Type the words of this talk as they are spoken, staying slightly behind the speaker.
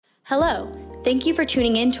Hello. Thank you for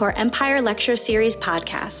tuning in to our Empire Lecture Series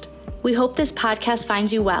podcast. We hope this podcast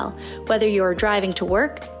finds you well, whether you're driving to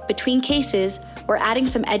work, between cases, or adding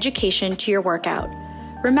some education to your workout.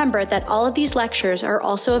 Remember that all of these lectures are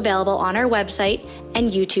also available on our website and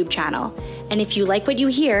YouTube channel. And if you like what you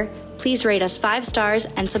hear, please rate us 5 stars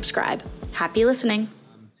and subscribe. Happy listening.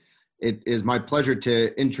 It is my pleasure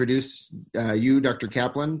to introduce you, Dr.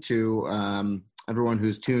 Kaplan, to everyone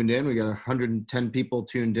who's tuned in. We got 110 people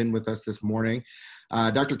tuned in with us this morning.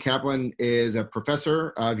 Dr. Kaplan is a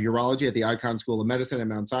professor of urology at the Icahn School of Medicine at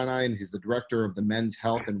Mount Sinai, and he's the director of the Men's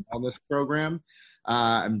Health and Wellness Program.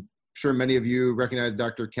 I'm sure many of you recognize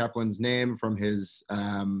Dr. Kaplan's name from his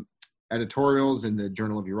editorials in the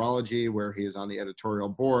Journal of Urology, where he is on the editorial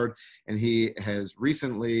board, and he has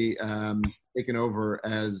recently taken over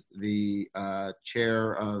as the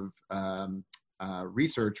chair of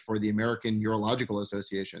research for the American Urological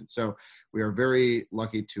Association. So we are very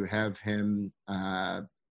lucky to have him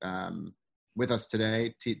with us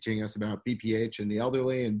today, teaching us about BPH in the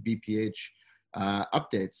elderly and BPH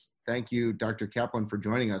updates. Thank you, Dr. Kaplan, for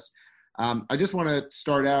joining us. I just want to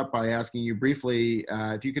start out by asking you briefly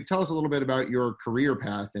if you could tell us a little bit about your career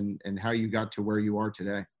path and how you got to where you are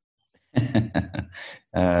today.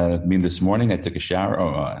 I mean, this morning I took a shower.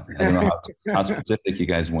 I don't know how specific you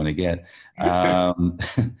guys want to get.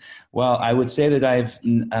 Well, I would say that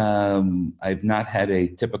I've not had a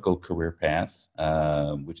typical career path,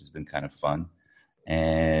 which has been kind of fun.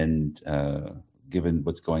 And given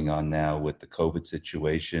what's going on now with the COVID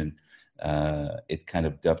situation, it kind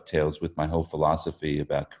of dovetails with my whole philosophy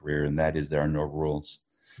about career, and that is there are no rules.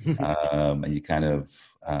 And you kind of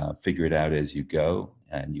figure it out as you go,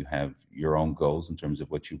 and you have your own goals in terms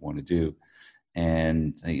of what you want to do.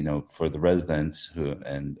 And, you know, for the residents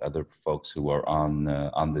and other folks who are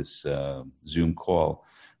on this Zoom call,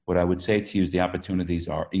 what I would say to you is the opportunities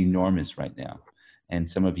are enormous right now. And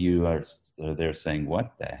some of you are there saying,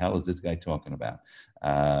 what the hell is this guy talking about?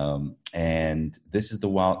 And this is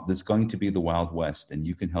going to be the Wild West, and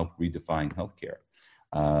you can help redefine healthcare.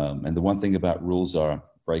 And the one thing about rules are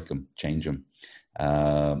break them, change them,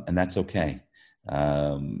 and that's okay.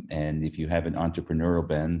 And if you have an entrepreneurial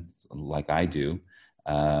bent like I do,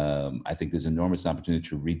 I think there's enormous opportunity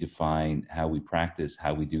to redefine how we practice,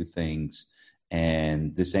 how we do things.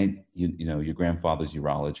 And this ain't, your grandfather's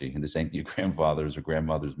urology, and this ain't your grandfather's or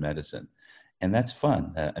grandmother's medicine. And that's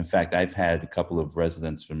fun. In fact, I've had a couple of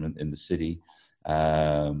residents from in the city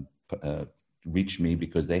reach me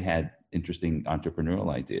because they had interesting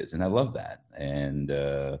entrepreneurial ideas. And I love that. And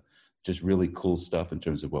just really cool stuff in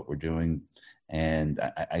terms of what we're doing. And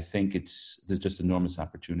I think there's just enormous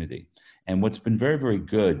opportunity. And what's been very, very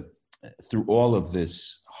good through all of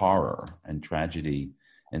this horror and tragedy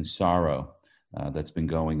and sorrow that's been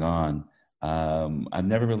going on, I've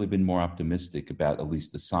never really been more optimistic about at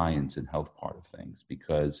least the science and health part of things,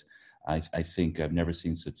 because I think I've never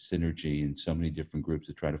seen such synergy in so many different groups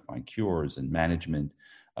to try to find cures and management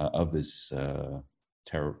of this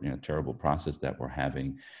terrible process that we're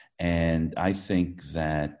having. And I think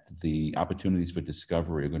that the opportunities for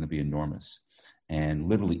discovery are going to be enormous. And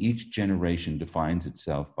literally each generation defines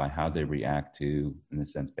itself by how they react to, in a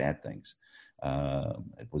sense, bad things.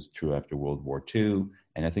 It was true after World War II,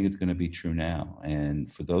 and I think it's going to be true now.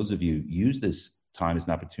 And for those of you, use this time as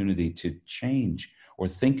an opportunity to change or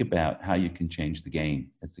think about how you can change the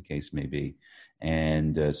game, as the case may be.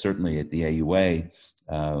 And certainly at the AUA,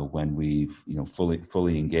 when we've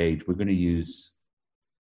fully engaged, we're going to use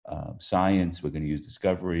science, we're going to use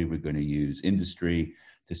discovery, we're going to use industry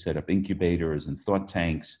to set up incubators and thought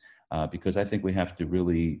tanks, because I think we have to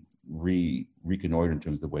really reconnoiter in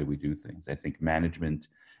terms of the way we do things. I think management,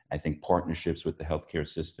 I think partnerships with the healthcare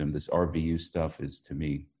system, this RVU stuff is, to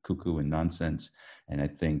me, cuckoo and nonsense. And I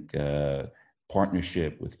think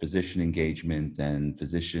partnership with physician engagement and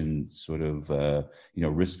physician sort of,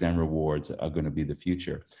 risks and rewards are going to be the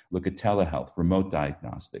future. Look at telehealth, remote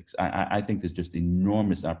diagnostics. I think there's just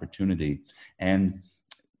enormous opportunity, and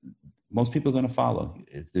most people are going to follow.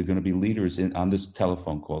 If they're going to be leaders on this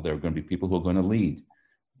telephone call, there are going to be people who are going to lead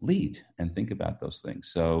and think about those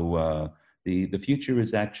things. So the future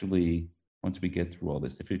is actually, once we get through all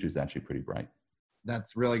this, the future is actually pretty bright.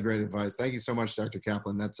 That's really great advice. Thank you so much, Dr.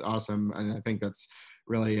 Kaplan. That's awesome. And I think that's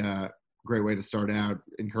really a great way to start out,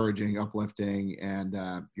 encouraging, uplifting, and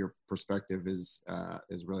your perspective is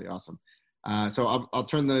really awesome. So I'll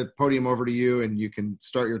turn the podium over to you, and you can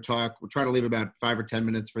start your talk. We'll try to leave about 5 or 10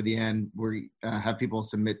 minutes for the end. We have people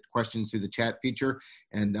submit questions through the chat feature,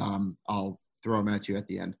 and I'll throw them at you at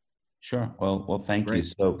the end. Sure. Well, thank Great. you.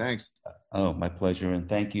 So thanks. Oh, my pleasure. And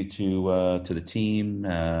thank you to the team,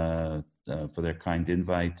 for their kind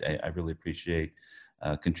invite. I really appreciate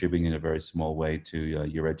contributing in a very small way to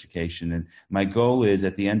your education. And my goal is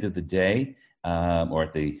at the end of the day, or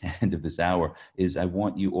at the end of this hour, is I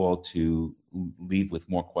want you all to leave with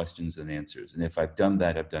more questions than answers. And if I've done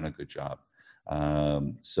that, I've done a good job.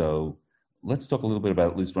 So let's talk a little bit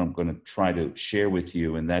about at least what I'm going to try to share with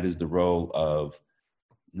you, and that is the role of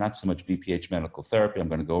not so much BPH medical therapy. I'm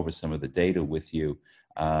going to go over some of the data with you,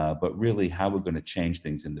 but really how we're going to change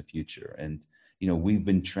things in the future. And we've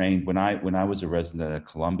been trained. When I was a resident at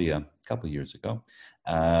Columbia a couple of years ago,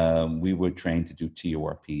 we were trained to do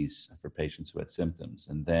TURPs for patients who had symptoms.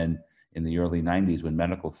 And then in the early 90s, when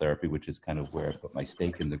medical therapy, which is kind of where I put my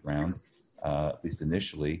stake in the ground, at least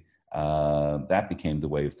initially, that became the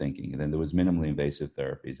way of thinking. And then there was minimally invasive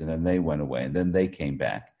therapies, and then they went away, and then they came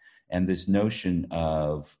back. And this notion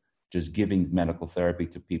of just giving medical therapy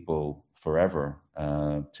to people forever,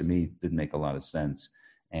 to me, didn't make a lot of sense.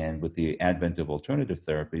 And with the advent of alternative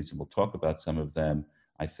therapies, and we'll talk about some of them,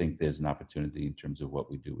 I think there's an opportunity in terms of what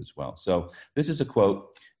we do as well. So this is a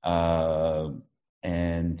quote,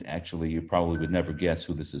 and actually you probably would never guess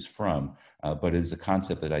who this is from, but it is a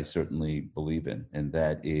concept that I certainly believe in, and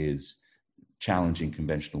that is challenging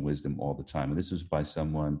conventional wisdom all the time. And this was by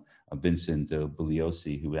someone, Vincent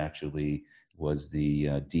Bugliosi, who actually was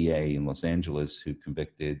the DA in Los Angeles who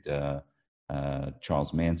convicted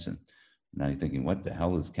Charles Manson. Now you're thinking, what the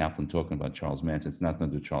hell is Kaplan talking about Charles Manson? It's nothing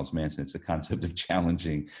to do with Charles Manson. It's the concept of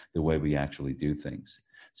challenging the way we actually do things.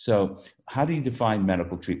 So how do you define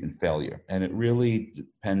medical treatment failure? And it really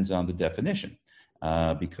depends on the definition,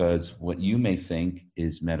 because what you may think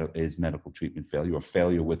is medical treatment failure, or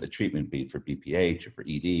failure with a treatment, be it for BPH or for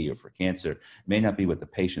ED or for cancer, may not be what the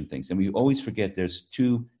patient thinks. And we always forget there's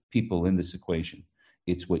two people in this equation.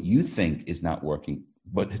 It's what you think is not working,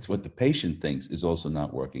 but it's what the patient thinks is also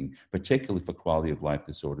not working, particularly for quality of life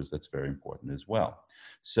disorders. That's very important as well.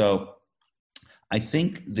 So I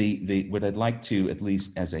think what I'd like to, at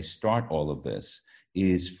least as I start all of this,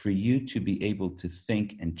 is for you to be able to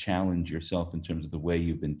think and challenge yourself in terms of the way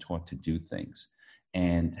you've been taught to do things,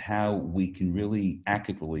 and how we can really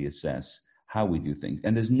accurately assess how we do things.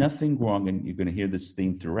 And there's nothing wrong, and you're going to hear this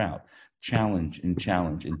theme throughout: challenge, and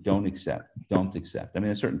don't accept. I mean,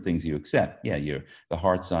 there's certain things you accept. Yeah, the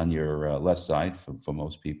heart's on your left side for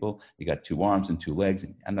most people. You got two arms and two legs.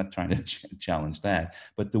 I'm not trying to challenge that.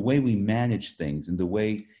 But the way we manage things, and the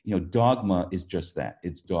way, dogma is just that.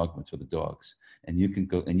 It's dogma for the dogs. And you can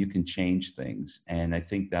go and you can change things. And I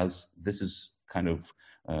think this is kind of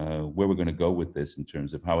where we're going to go with this, in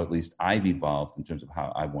terms of how at least I've evolved in terms of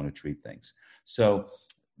how I want to treat things. So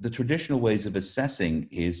the traditional ways of assessing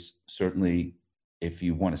is certainly, if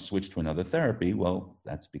you want to switch to another therapy, well,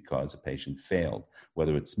 that's because a patient failed,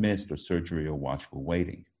 whether it's missed or surgery or watchful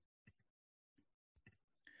waiting.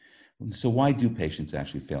 So why do patients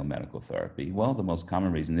actually fail medical therapy? Well, the most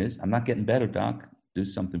common reason is, I'm not getting better, doc. Do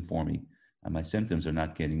something for me. My symptoms are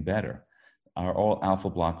not getting better. Are all alpha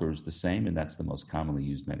blockers the same? And that's the most commonly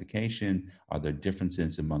used medication. Are there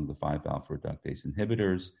differences among the 5-alpha reductase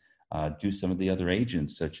inhibitors? Do some of the other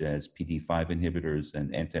agents, such as PDE5 inhibitors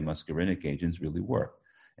and antimuscarinic agents, really work?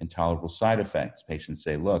 Intolerable side effects. Patients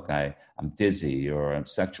say, look, I'm dizzy, or I have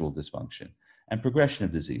sexual dysfunction. And progression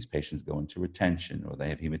of disease. Patients go into retention, or they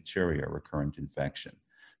have hematuria or recurrent infection.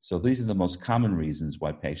 So these are the most common reasons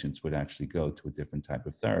why patients would actually go to a different type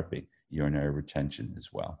of therapy, urinary retention as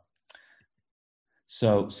well.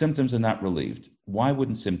 So symptoms are not relieved. Why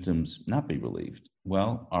wouldn't symptoms not be relieved?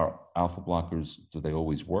 Well, are alpha blockers, do they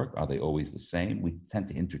always work? Are they always the same? We tend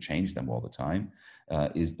to interchange them all the time.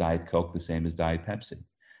 Is Diet Coke the same as Diet Pepsi?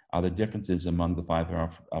 Are there differences among the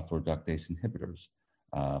 5-alpha reductase inhibitors,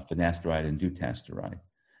 finasteride and dutasteride?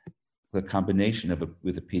 The combination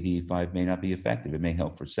with a PDE5 may not be effective. It may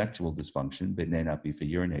help for sexual dysfunction, but it may not be for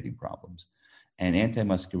urinating problems. And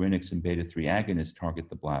antimuscarinics and beta-3 agonists target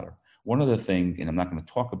the bladder. One other thing, and I'm not going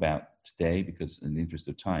to talk about today because in the interest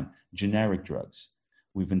of time, generic drugs.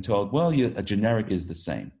 We've been told, well, a generic is the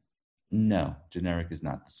same. No, generic is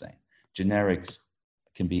not the same. Generics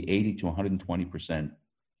can be 80 to 120%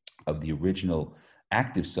 of the original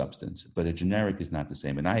active substance, but a generic is not the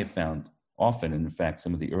same. And I have found often, and in fact,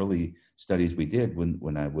 some of the early studies we did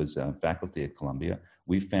when I was faculty at Columbia,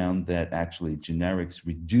 we found that actually generics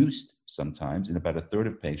reduced sometimes, in about a third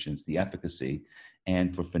of patients, the efficacy.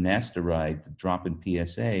 And for finasteride, the drop in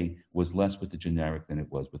PSA was less with the generic than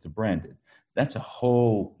it was with the branded. That's a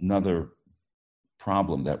whole nother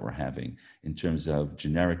problem that we're having in terms of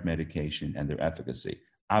generic medication and their efficacy.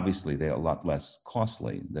 Obviously, they're a lot less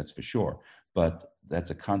costly, that's for sure. But that's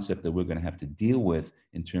a concept that we're going to have to deal with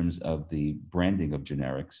in terms of the branding of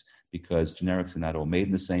generics, because generics are not all made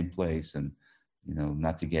in the same place. And,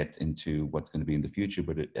 not to get into what's going to be in the future,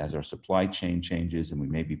 but as our supply chain changes and we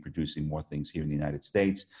may be producing more things here in the United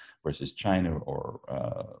States versus China or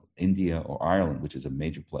India or Ireland, which is a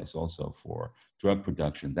major place also for drug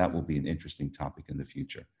production, that will be an interesting topic in the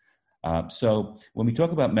future. So when we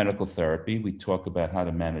talk about medical therapy, we talk about how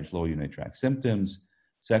to manage lower urinary tract symptoms,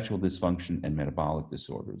 sexual dysfunction, and metabolic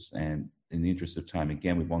disorders. And in the interest of time,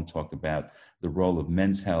 again, we won't talk about the role of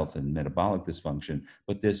men's health and metabolic dysfunction,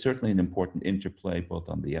 but there's certainly an important interplay both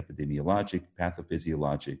on the epidemiologic,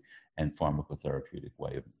 pathophysiologic, and pharmacotherapeutic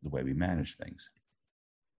the way we manage things.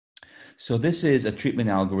 So this is a treatment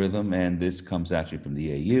algorithm, and this comes actually from the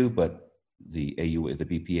AU, but the AU, the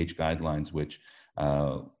BPH guidelines, which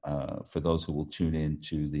for those who will tune in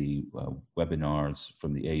to the webinars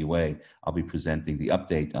from the AUA, I'll be presenting the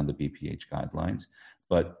update on the BPH guidelines.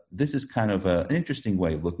 But this is kind of an interesting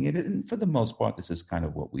way of looking at it. And for the most part, this is kind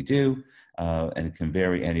of what we do. And it can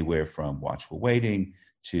vary anywhere from watchful waiting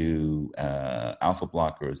to alpha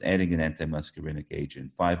blockers, adding an antimuscarinic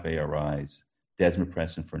agent, 5-ARIs,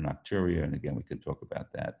 desmopressin for nocturia. And again, we can talk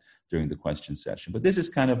about that during the question session. But this is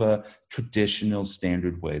kind of a traditional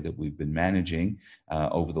standard way that we've been managing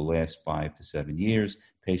over the last 5 to 7 years,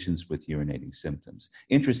 patients with urinating symptoms.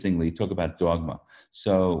 Interestingly, talk about dogma.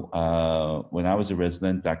 So when I was a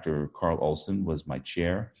resident, Dr. Carl Olson was my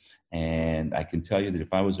chair. And I can tell you that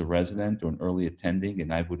if I was a resident or an early attending,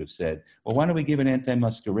 and I would have said, well, why don't we give an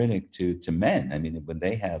antimuscarinic to men? I mean, when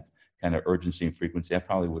they have kind of urgency and frequency, I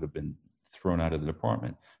probably would have been thrown out of the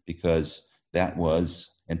department, because that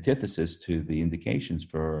was antithesis to the indications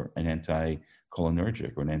for an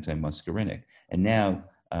anticholinergic or an antimuscarinic. And now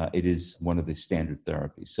it is one of the standard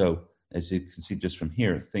therapies. So as you can see just from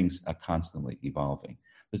here, things are constantly evolving.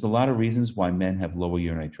 There's a lot of reasons why men have lower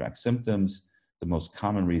urinary tract symptoms. The most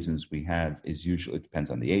common reasons we have is usually, it depends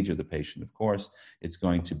on the age of the patient, of course. It's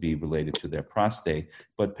going to be related to their prostate.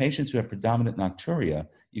 But patients who have predominant nocturia,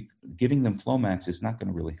 giving them Flomax is not going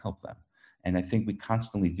to really help them. And I think we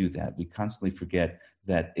constantly do that. We constantly forget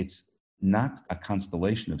that it's not a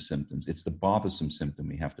constellation of symptoms. It's the bothersome symptom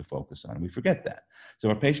we have to focus on. And we forget that. So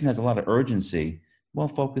if a patient has a lot of urgency, well,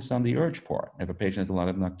 focus on the urge part. If a patient has a lot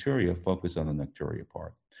of nocturia, focus on the nocturia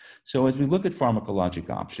part. So as we look at pharmacologic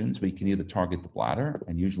options, we can either target the bladder,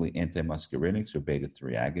 and usually antimuscarinics or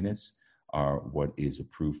beta-3 agonists are what is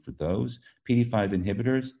approved for those. PDE5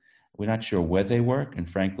 inhibitors, we're not sure where they work. And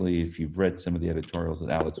frankly, if you've read some of the editorials that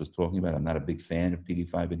Alex was talking about, I'm not a big fan of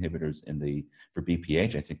PDE5 inhibitors for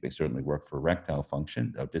BPH. I think they certainly work for erectile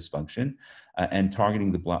function, dysfunction, and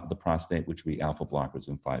targeting the prostate, which would be alpha blockers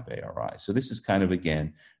and 5-ARI. So this is kind of,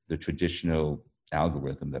 again, the traditional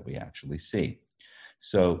algorithm that we actually see.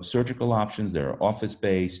 So surgical options, there are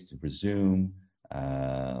office-based, Rezum,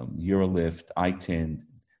 Urolift, iTind.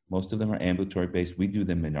 Most of them are ambulatory-based. We do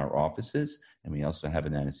them in our offices, and we also have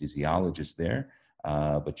an anesthesiologist there,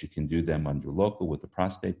 but you can do them under local with a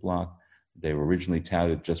prostate block. They were originally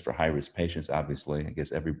touted just for high-risk patients. Obviously, I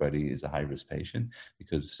guess everybody is a high-risk patient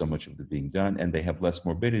because so much of it being done, and they have less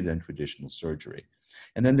morbidity than traditional surgery.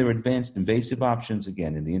 And then there are advanced invasive options.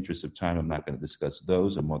 Again, in the interest of time, I'm not going to discuss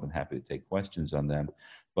those. I'm more than happy to take questions on them.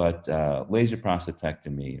 But laser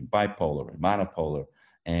prostatectomy and bipolar and monopolar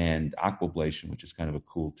and aquablation, which is kind of a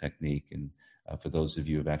cool technique. And for those of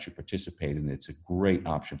you who have actually participated in it, it's a great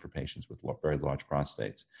option for patients with very large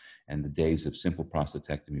prostates. And the days of simple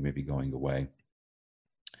prostatectomy may be going away.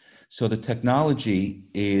 So the technology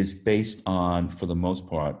is based on, for the most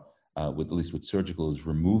part, at least with surgical, is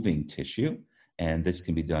removing tissue. And this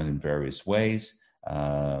can be done in various ways,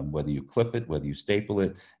 whether you clip it, whether you staple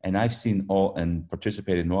it. And I've seen all and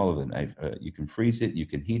participated in all of them. You can freeze it, you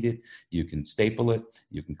can heat it, you can staple it,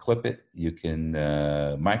 you can clip it, you can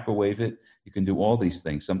microwave it. You can do all these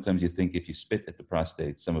things. Sometimes you think if you spit at the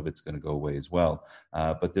prostate, some of it's going to go away as well.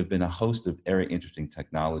 But there have been a host of very interesting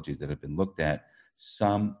technologies that have been looked at.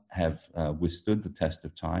 Some have withstood the test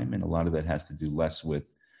of time, and a lot of that has to do less with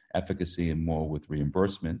efficacy and more with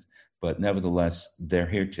reimbursement. But nevertheless, they're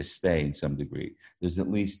here to stay in some degree. There's at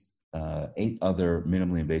least 8 other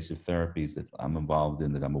minimally invasive therapies that I'm involved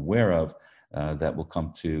in that I'm aware of that will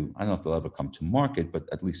come to, I don't know if they'll ever come to market, but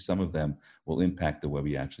at least some of them will impact the way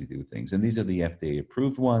we actually do things. And these are the FDA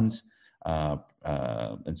approved ones.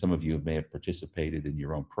 And some of you may have participated in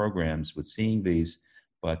your own programs with seeing these,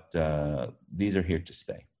 but these are here to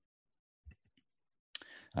stay.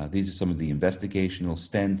 These are some of the investigational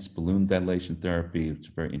stents, balloon dilation therapy. It's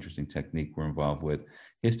a very interesting technique we're involved with.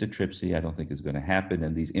 Histotripsy, I don't think is going to happen,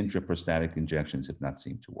 and these intraprostatic injections have not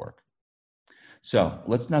seemed to work. So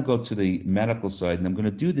let's now go to the medical side, and I'm going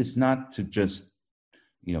to do this not to just,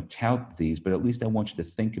 tout these, but at least I want you to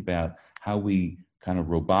think about how we kind of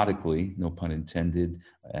robotically, no pun intended,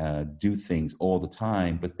 do things all the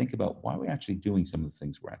time, but think about why we're actually doing some of the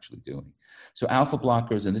things we're actually doing. So alpha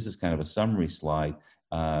blockers, and this is kind of a summary slide,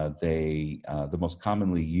 the most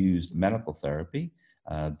commonly used medical therapy.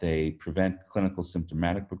 They prevent clinical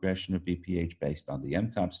symptomatic progression of BPH based on the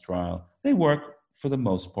MTOPS trial. They work for the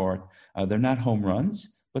most part. They're not home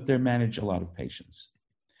runs, but they manage a lot of patients.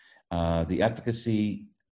 The efficacy,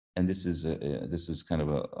 and this is kind of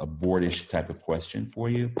a boardish type of question for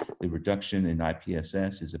you. The reduction in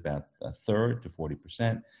IPSS is about a third to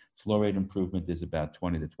 40%. Flow rate improvement is about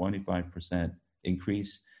 20 to 25%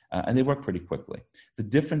 increase, and they work pretty quickly. The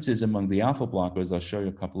differences among the alpha blockers, I'll show you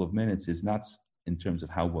a couple of minutes, is not in terms of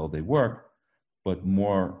how well they work, but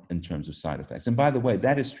more in terms of side effects. And by the way,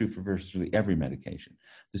 that is true for virtually every medication.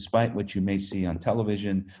 Despite what you may see on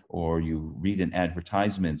television or you read in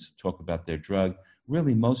advertisements talk about their drug,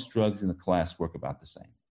 really most drugs in the class work about the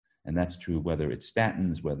same. And that's true whether it's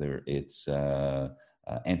statins, whether it's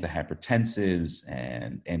antihypertensives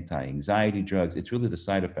and anti-anxiety drugs. It's really the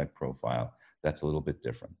side effect profile that's a little bit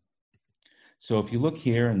different. So if you look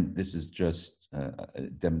here, and this is just a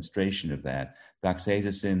demonstration of that,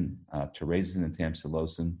 doxazosin, terazosin, and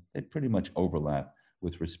tamsulosin, they pretty much overlap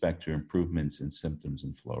with respect to improvements in symptoms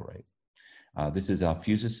and flow rate. This is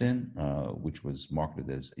alfuzosin, which was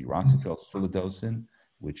marketed as eroxetrol, silodosin,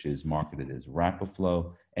 which is marketed as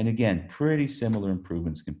Rapaflo. And again, pretty similar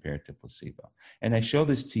improvements compared to placebo. And I show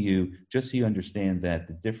this to you just so you understand that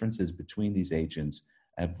the differences between these agents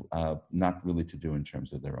have not really to do in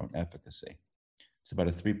terms of their own efficacy. It's about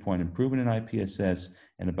a 3-point improvement in IPSS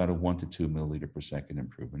and about a 1 to 2 milliliter per second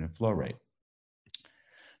improvement in flow rate.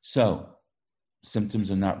 So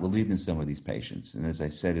symptoms are not relieved in some of these patients. And as I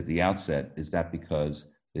said at the outset, is that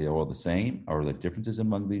because they are all the same? Or are there differences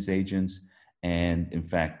among these agents? And in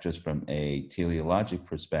fact, just from a teleologic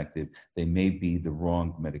perspective, they may be the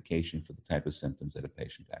wrong medication for the type of symptoms that a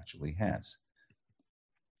patient actually has.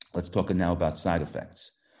 Let's talk now about side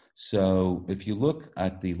effects. So if you look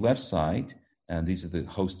at the left side, and these are the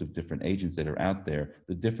host of different agents that are out there,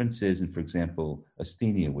 the difference is in, for example,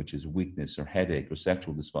 asthenia, which is weakness or headache or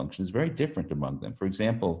sexual dysfunction, is very different among them. For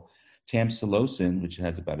example, tamsulosin, which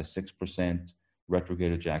has about a 6%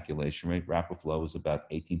 retrograde ejaculation rate, Rapaflo is about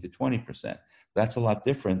 18 to 20%. That's a lot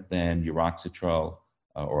different than eroxetrol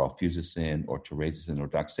or alfuzosin or terazosin or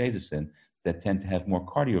doxazosin that tend to have more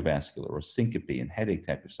cardiovascular or syncope and headache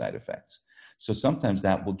type of side effects. So sometimes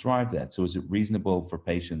that will drive that. So is it reasonable for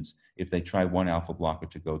patients, if they try one alpha blocker,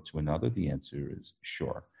 to go to another? The answer is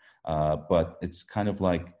sure. But it's kind of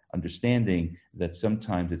like understanding that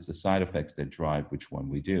sometimes it's the side effects that drive which one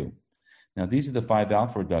we do. Now, these are the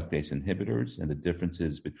 5-alpha reductase inhibitors and the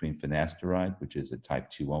differences between finasteride, which is a type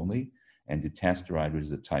 2 only, and dutasteride, which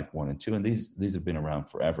is a type 1 and 2. And these have been around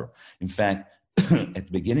forever. In fact, at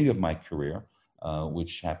the beginning of my career,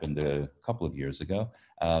 which happened a couple of years ago,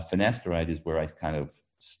 finasteride is where I kind of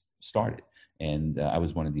started. And I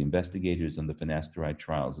was one of the investigators on the finasteride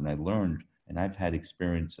trials. And I learned, and I've had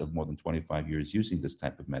experience of more than 25 years using this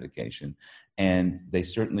type of medication. And they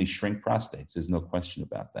certainly shrink prostates. There's no question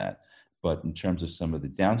about that. But in terms of some of the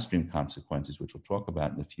downstream consequences, which we'll talk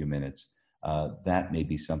about in a few minutes, that may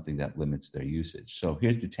be something that limits their usage. So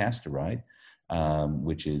here's dutasteride,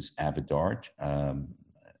 which is Avodart.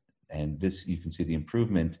 And this, you can see the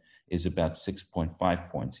improvement is about 6.5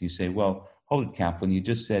 points. You say, well, hold it, Kaplan, you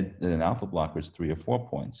just said that an alpha blocker is 3 or 4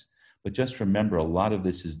 points. But just remember, a lot of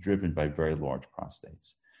this is driven by very large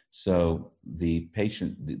prostates. So the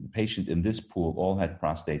patient in this pool all had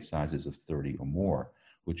prostate sizes of 30 or more,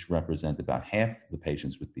 which represent about half the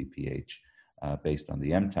patients with BPH based on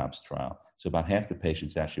the MTOPS trial. So about half the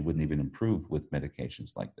patients actually wouldn't even improve with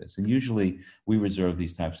medications like this. And usually we reserve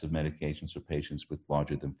these types of medications for patients with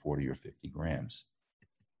larger than 40 or 50 grams.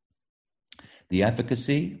 The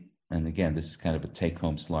efficacy, and again, this is kind of a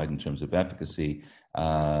take-home slide in terms of efficacy,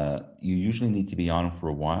 you usually need to be on them for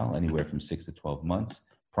a while, anywhere from 6 to 12 months.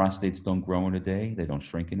 Prostates don't grow in a day, they don't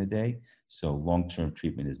shrink in a day, so long-term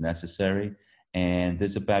treatment is necessary. And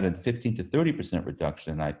there's about a 15 to 30%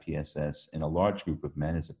 reduction in IPSS in a large group of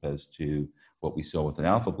men as opposed to what we saw with an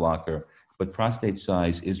alpha blocker, but prostate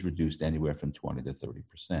size is reduced anywhere from 20 to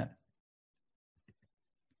 30%.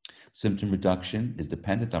 Symptom reduction is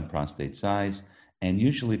dependent on prostate size, and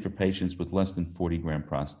usually for patients with less than 40-gram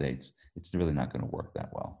prostates, it's really not going to work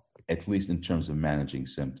that well. at least in terms of managing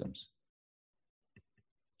symptoms.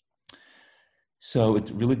 So it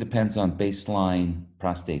really depends on baseline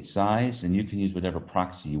prostate size, and you can use whatever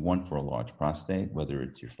proxy you want for a large prostate, whether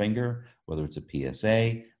it's your finger, whether it's a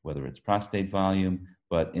PSA, whether it's prostate volume.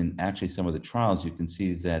 But in actually some of the trials, you can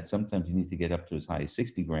see that sometimes you need to get up to as high as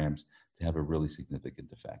 60 grams to have a really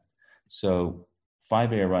significant effect. So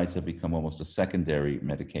 5-ARIs have become almost a secondary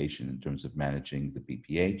medication in terms of managing the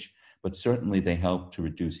BPH, but certainly they help to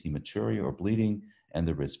reduce hematuria or bleeding and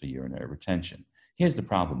the risk for urinary retention. Here's the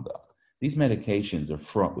problem, though. These medications are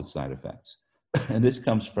fraught with side effects, and this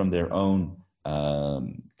comes from their own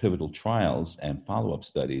pivotal trials and follow-up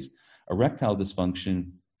studies. Erectile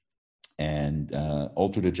dysfunction and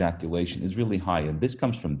altered ejaculation is really high, and this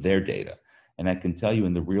comes from their data. And I can tell you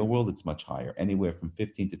in the real world, it's much higher. Anywhere from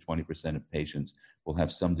 15 to 20% of patients will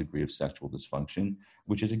have some degree of sexual dysfunction,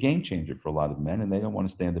 which is a game changer for a lot of men, and they don't want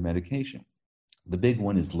to stay on the medication. The big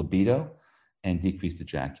one is libido and decreased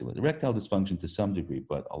ejaculate. Erectile dysfunction to some degree,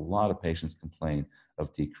 but a lot of patients complain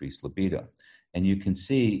of decreased libido. And you can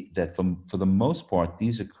see that for the most part,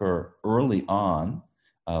 these occur early on.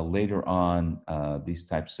 Later on, these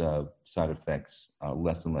types of side effects are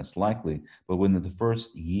less and less likely. But within the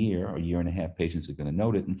first year or year and a half, patients are going to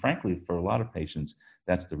note it. And frankly, for a lot of patients,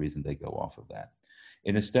 that's the reason they go off of that.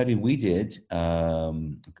 In a study we did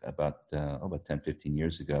about 10, 15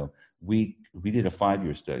 years ago, we did a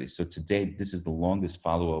 5-year study. So to date, this is the longest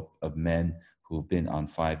follow-up of men who have been on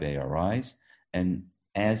 5-ARIs. And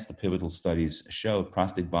as the pivotal studies showed,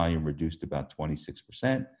 prostate volume reduced about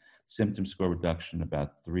 26%, symptom score reduction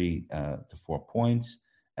about 3 to 4 points,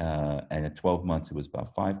 and at 12 months it was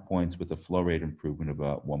about 5 points with a flow rate improvement of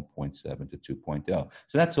about 1.7 to 2.0.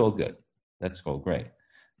 So that's all good. That's all great.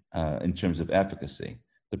 In terms of efficacy.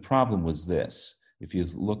 The problem was this. If you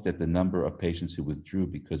looked at the number of patients who withdrew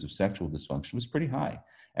because of sexual dysfunction, it was pretty high.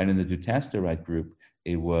 And in the dutasteride group,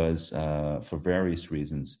 it was, for various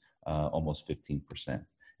reasons, almost 15%.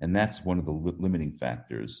 And that's one of the limiting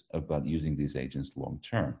factors about using these agents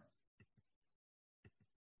long-term.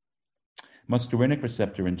 Muscarinic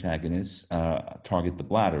receptor antagonists target the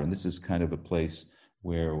bladder, and this is kind of a place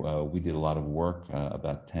where we did a lot of work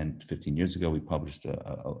about 10 to 15 years ago. We published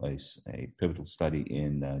a pivotal study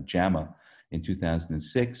in JAMA in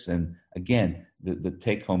 2006. And again, the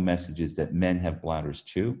take-home message is that men have bladders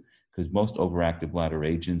too, because most overactive bladder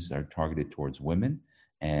agents are targeted towards women.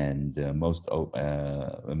 And most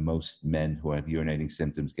men who have urinating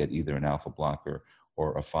symptoms get either an alpha blocker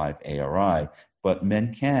or a 5-ARI. But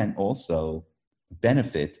men can also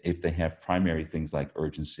benefit if they have primary things like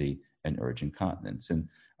urgency and urgent continence. And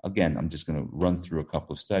again, I'm just going to run through a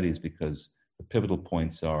couple of studies because the pivotal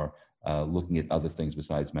points are looking at other things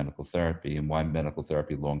besides medical therapy and why medical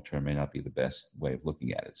therapy long-term may not be the best way of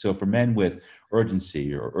looking at it. So for men with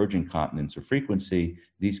urgency or urgent continence or frequency,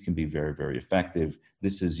 these can be very, very effective.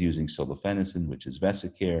 This is using solifenacin, which is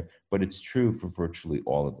Vesicare, but it's true for virtually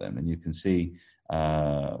all of them. And you can see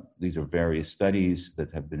these are various studies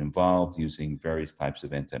that have been involved using various types of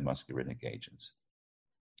antimuscarinic agents.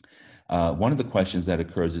 One of the questions that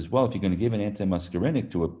occurs is, well, if you're going to give an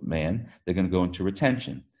antimuscarinic to a man, they're going to go into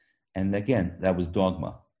retention. And again, that was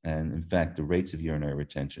dogma. And in fact, the rates of urinary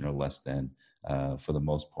retention are less than, for the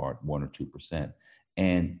most part, 1 or 2%.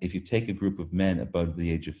 And if you take a group of men above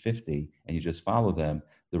the age of 50 and you just follow them,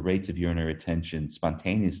 the rates of urinary retention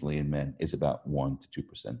spontaneously in men is about 1 to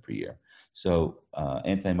 2% per year. So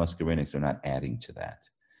antimuscarinics are not adding to that.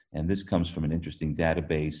 And this comes from an interesting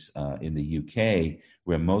database in the UK,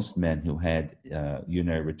 where most men who had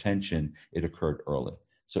urinary retention, it occurred early.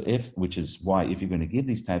 So which is why if you're going to give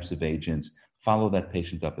these types of agents, follow that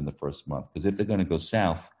patient up in the first month, because if they're going to go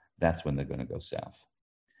south, that's when they're going to go south.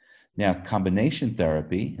 Now, combination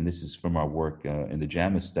therapy, and this is from our work in the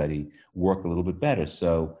JAMA study, work a little bit better.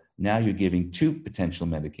 So now you're giving 2 potential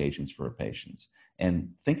medications for a patient.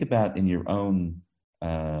 And think about in your own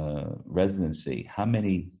residency, how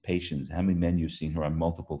many men you've seen who are on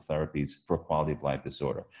multiple therapies for a quality of life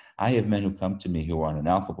disorder. I have men who come to me who are on an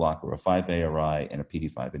alpha blocker, a 5-ARI, and a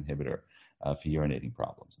PD5 inhibitor for urinating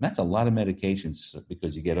problems. And that's a lot of medications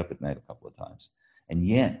because you get up at night a couple of times. And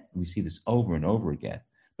yet, we see this over and over again.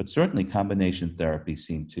 But certainly combination therapies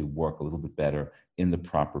seem to work a little bit better in the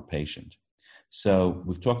proper patient. So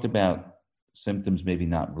we've talked about symptoms maybe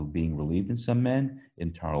not being relieved in some men,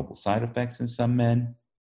 intolerable side effects in some men.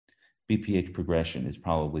 BPH progression is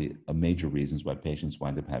probably a major reason why patients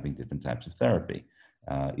wind up having different types of therapy.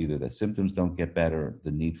 Either the symptoms don't get better,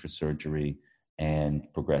 the need for surgery,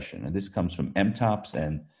 and progression. And this comes from MTOPS.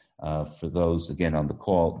 And for those, again, on the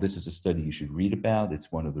call, this is a study you should read about.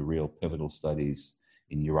 It's one of the real pivotal studies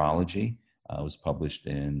in urology. It was published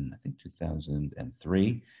in, I think,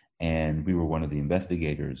 2003. And we were one of the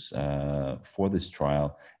investigators for this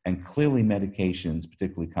trial. And clearly medications,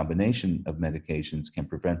 particularly combination of medications, can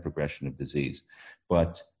prevent progression of disease.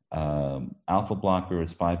 But alpha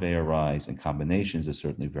blockers, 5-ARIs, and combinations are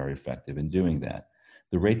certainly very effective in doing that.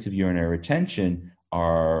 The rates of urinary retention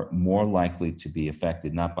are more likely to be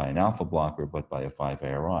affected not by an alpha blocker, but by a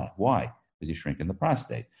 5-ARI. Why? Because you shrink in the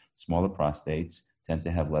prostate. Smaller prostates tend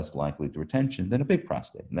to have less likelihood to retention than a big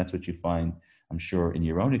prostate. And that's what you find, I'm sure, in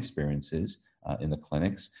your own experiences in the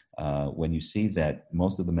clinics, when you see that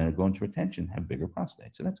most of the men who go into retention have bigger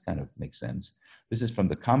prostates. So that's kind of makes sense. This is from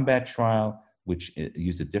the COMBAT trial, which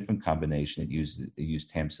used a different combination. It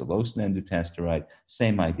used tamsulosin and dutasteride,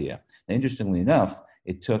 same idea. Now, interestingly enough,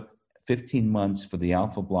 it took 15 months for the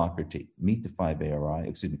alpha blocker to meet the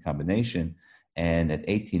 5-ARI, combination, and at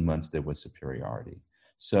 18 months there was superiority.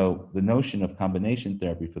 So the notion of combination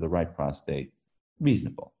therapy for the right prostate,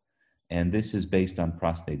 reasonable. And this is based on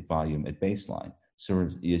prostate volume at baseline. So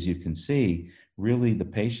as you can see, really the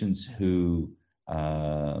patients who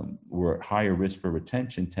were at higher risk for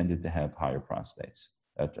retention tended to have higher prostates,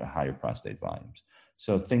 higher prostate volumes.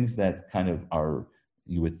 So things that kind of are,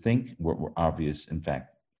 you would think were obvious, in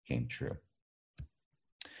fact, came true.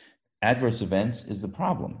 Adverse events is the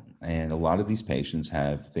problem. And a lot of these patients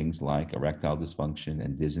have things like erectile dysfunction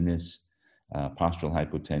and dizziness, postural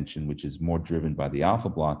hypotension, which is more driven by the alpha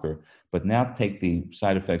blocker. But now take the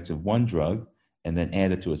side effects of one drug and then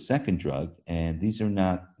add it to a second drug, and these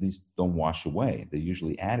don't wash away. They're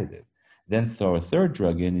usually additive. Then throw a third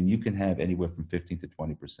drug in, and you can have anywhere from 15 to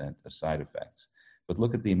 20% of side effects. But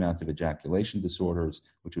look at the amount of ejaculation disorders,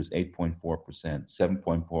 which was 8.4%,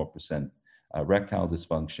 7.4% erectile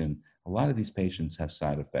dysfunction. A lot of these patients have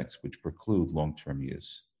side effects which preclude long-term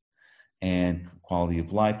use. And quality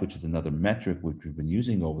of life, which is another metric which we've been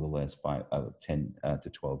using over the last 10 to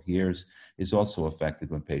 12 years, is also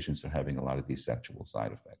affected when patients are having a lot of these sexual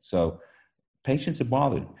side effects. So patients are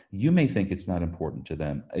bothered. You may think it's not important to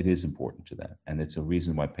them. It is important to them. And it's a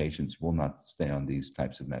reason why patients will not stay on these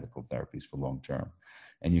types of medical therapies for long term.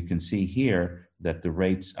 And you can see here that the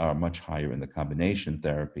rates are much higher in the combination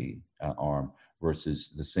therapy arm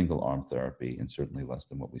versus the single arm therapy, and certainly less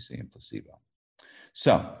than what we see in placebo.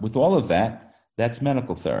 So with all of that, that's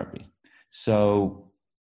medical therapy. So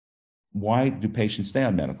why do patients stay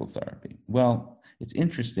on medical therapy? Well, it's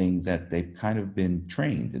interesting that they've kind of been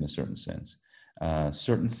trained in a certain sense.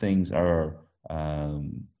 Certain things are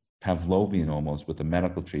Pavlovian almost with a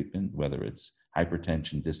medical treatment, whether it's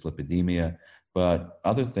hypertension, dyslipidemia, but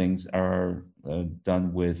other things are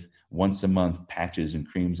done with once a month patches and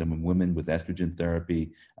creams. I mean, women with estrogen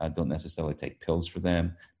therapy don't necessarily take pills for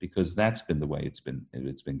them because that's been the way it's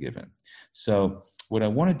been given. So what I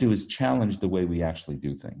want to do is challenge the way we actually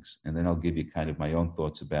do things. And then I'll give you kind of my own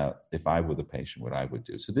thoughts about if I were the patient, what I would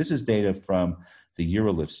do. So this is data from the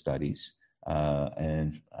UroLift studies.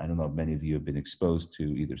 And I don't know if many of you have been exposed to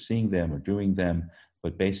either seeing them or doing them,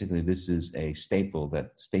 but basically this is a staple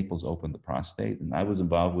that staples open the prostate. And I was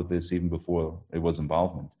involved with this even before it was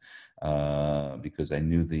involvement, because I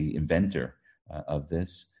knew the inventor of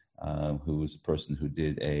this, who was a person who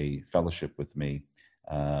did a fellowship with me,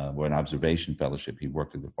 or an observation fellowship. He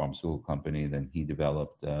worked at the pharmaceutical company, then he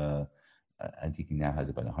developed, I think he now has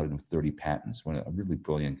about 130 patents, a really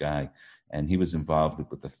brilliant guy. And he was involved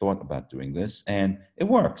with the thought about doing this. And it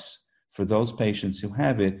works. For those patients who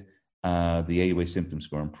have it, the AUA symptom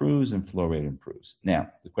score improves and flow rate improves. Now,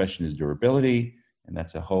 the question is durability, and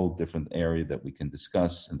that's a whole different area that we can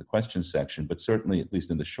discuss in the question section, but certainly, at least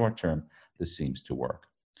in the short term, this seems to work.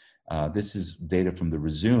 This is data from the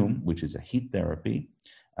Resume, which is a heat therapy.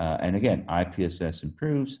 And again, IPSS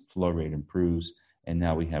improves, flow rate improves, and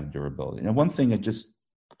now we have durability. Now, one thing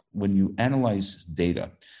when you analyze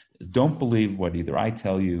data, don't believe what either I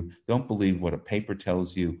tell you, don't believe what a paper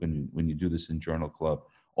tells you when you do this in Journal Club.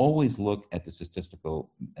 Always look at the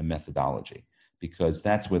statistical methodology, because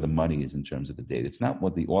that's where the money is in terms of the data. It's not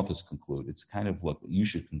what the authors conclude. It's kind of what you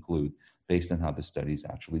should conclude based on how the study is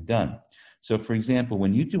actually done. So, for example,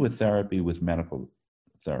 when you do a therapy with medical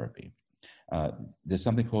therapy, there's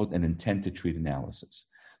something called an intent to treat analysis.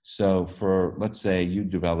 So let's say you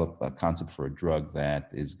develop a concept for a drug that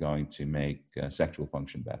is going to make sexual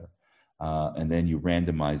function better, and then you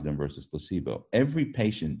randomize them versus placebo. Every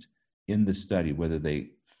patient in the study, whether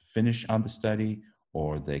they finish on the study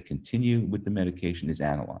or they continue with the medication, is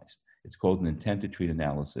analyzed. It's called an intent to treat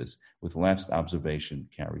analysis with lapsed observation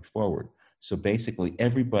carried forward. So basically,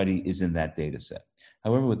 everybody is in that data set.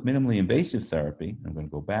 However, with minimally invasive therapy, I'm going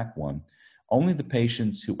to go back one, only the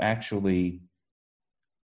patients who actually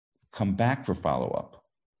come back for follow-up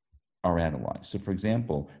are analyzed. So, for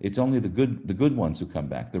example, it's only the good ones who come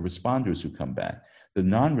back, the responders who come back. The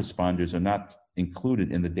non-responders are not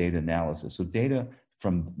included in the data analysis. So data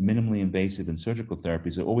from minimally invasive and surgical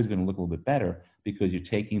therapies are always going to look a little bit better because you're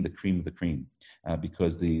taking the cream of the cream.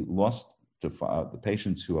 Because the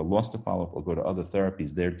patients who are lost to follow-up or go to other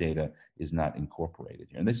therapies, their data is not incorporated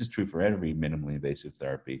here. And this is true for every minimally invasive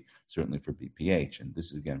therapy, certainly for BPH. And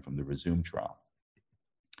this is, again, from the RESUME trial.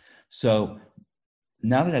 So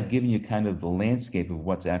now that I've given you kind of the landscape of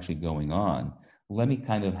what's actually going on, let me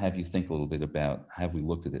kind of have you think a little bit about, have we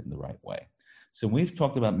looked at it in the right way? So we've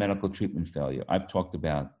talked about medical treatment failure. I've talked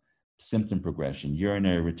about symptom progression,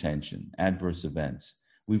 urinary retention, adverse events.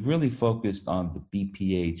 We've really focused on the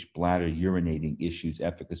BPH, bladder urinating issues,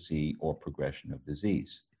 efficacy, or progression of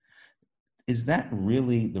disease. Is that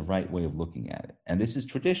really the right way of looking at it? And this is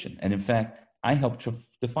tradition. And in fact, I helped to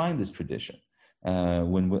define this tradition.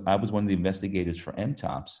 When I was one of the investigators for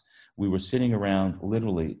MTOPS, we were sitting around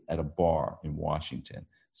literally at a bar in Washington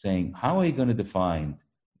saying, how are you going to define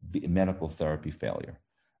medical therapy failure?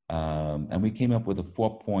 And we came up with a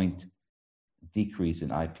 4-point decrease in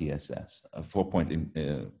IPSS, a 4-point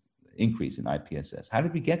increase in IPSS. How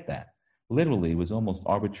did we get that? Literally, it was almost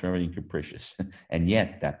arbitrary and capricious. And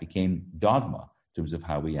yet that became dogma in terms of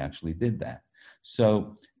how we actually did that.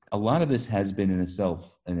 So a lot of this has been, in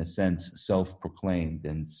a sense, self-proclaimed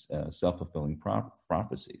and self-fulfilling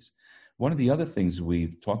prophecies. One of the other things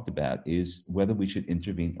we've talked about is whether we should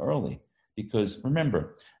intervene early. Because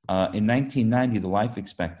remember, in 1990, the life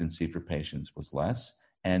expectancy for patients was less,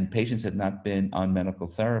 and patients had not been on medical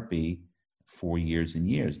therapy for years and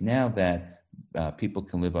years. Now that people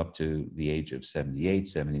can live up to the age of 78,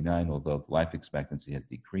 79, although life expectancy has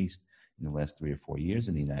decreased in the last 3 or 4 years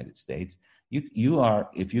in the United States, you are,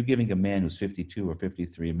 if you're giving a man who's 52 or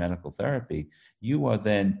 53 medical therapy, you are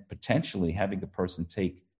then potentially having a person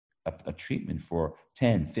take a treatment for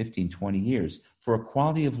 10, 15, 20 years for a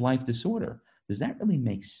quality of life disorder. Does that really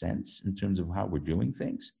make sense in terms of how we're doing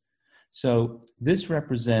things? So this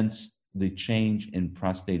represents the change in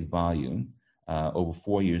prostate volume over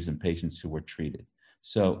 4 years in patients who were treated.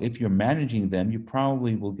 So if you're managing them, you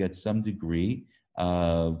probably will get some degree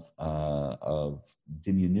of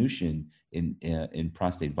diminution in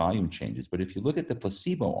prostate volume changes. But if you look at the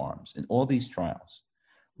placebo arms in all these trials,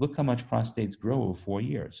 look how much prostates grow over 4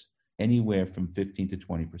 years, anywhere from 15 to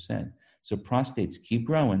 20%. So prostates keep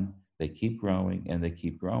growing, they keep growing, and they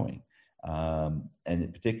keep growing.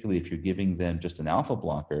 And particularly if you're giving them just an alpha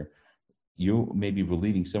blocker, you may be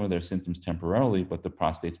relieving some of their symptoms temporarily, but the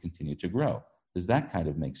prostates continue to grow. Does that kind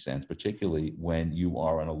of make sense, particularly when you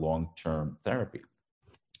are on a long-term therapy?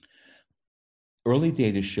 Early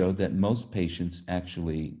data showed that most patients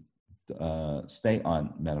actually stay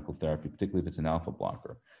on medical therapy, particularly if it's an alpha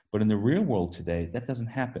blocker. But in the real world today, that doesn't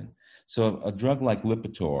happen. So a drug like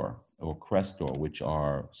Lipitor or Crestor, which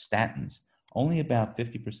are statins, only about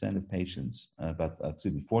 50% of patients,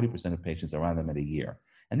 40% of patients are on them at a year.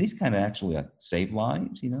 And these kind of actually save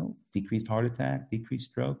lives, decreased heart attack, decreased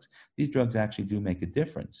strokes. These drugs actually do make a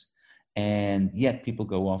difference. And yet people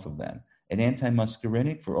go off of them. An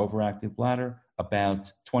antimuscarinic for overactive bladder,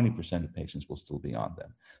 about 20% of patients will still be on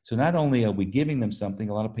them. So not only are we giving them something,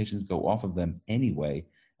 a lot of patients go off of them anyway,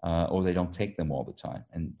 or they don't take them all the time.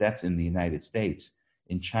 And that's in the United States.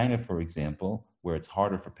 In China, for example, where it's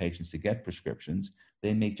harder for patients to get prescriptions,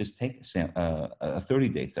 they may just take a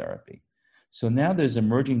 30-day therapy. So now there's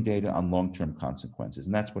emerging data on long-term consequences,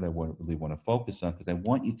 and that's what I really want to focus on, because I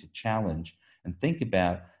want you to challenge and think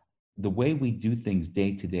about the way we do things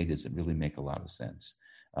day to day. Does it really make a lot of sense?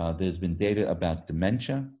 There's been data about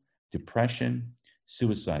dementia, depression,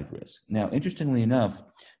 suicide risk. Now, interestingly enough,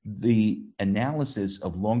 the analysis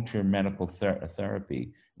of long-term medical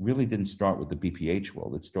therapy really didn't start with the BPH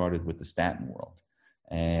world. It started with the statin world.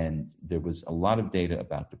 And there was a lot of data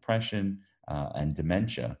about depression and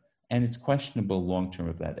dementia. And it's questionable long-term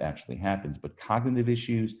if that actually happens. But cognitive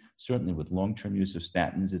issues, certainly with long-term use of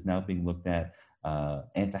statins, is now being looked at.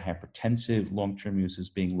 Antihypertensive long-term use is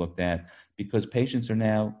being looked at because patients are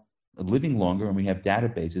now living longer, and we have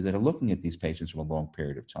databases that are looking at these patients from a long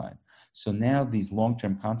period of time. So now these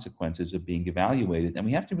long-term consequences are being evaluated, and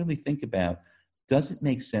we have to really think about, does it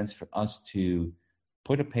make sense for us to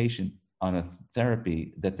put a patient on a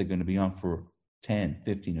therapy that they're going to be on for 10,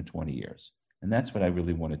 15, or 20 years? And that's what I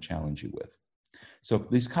really want to challenge you with. So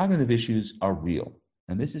these cognitive issues are real.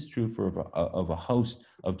 And this is true for of a host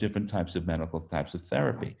of different types of medical types of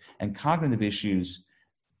therapy. And cognitive issues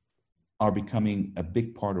are becoming a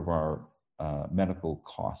big part of our medical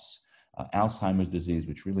costs. Alzheimer's disease,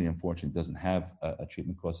 which really unfortunately doesn't have a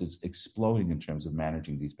treatment course, is exploding in terms of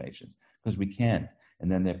managing these patients because we can't.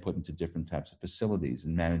 And then they're put into different types of facilities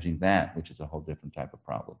and managing that, which is a whole different type of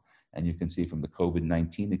problem. And you can see from the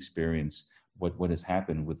COVID-19 experience what has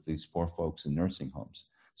happened with these poor folks in nursing homes.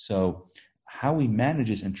 So how we manage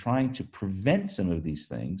this and trying to prevent some of these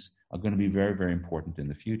things are going to be very, very important in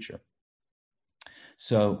the future.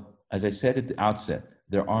 So as I said at the outset,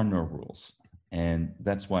 there are no rules. And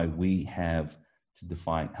that's why we have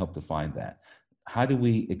to help define that. How do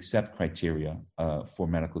we accept criteria for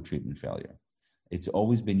medical treatment failure? It's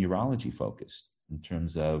always been urology focused in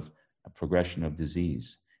terms of progression of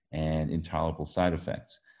disease and intolerable side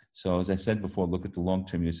effects. So as I said before, look at the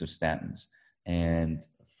long-term use of statins. And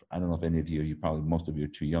I don't know if any of you, most of you are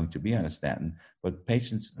too young to be on a statin, but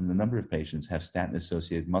patients, and the number of patients have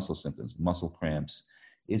statin-associated muscle symptoms, muscle cramps.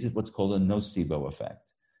 Is it what's called a nocebo effect?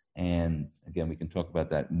 And again, we can talk about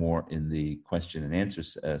that more in the question and answer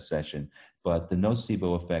session. But the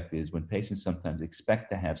nocebo effect is when patients sometimes expect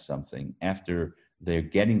to have something after they're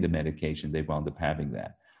getting the medication, they wound up having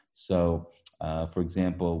that. So, for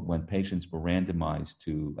example, when patients were randomized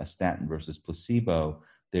to a statin versus placebo,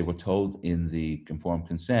 they were told in the informed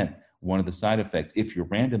consent, one of the side effects, if you're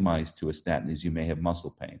randomized to a statin, is you may have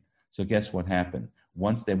muscle pain. So guess what happened?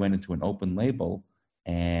 Once they went into an open label,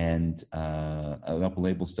 and an open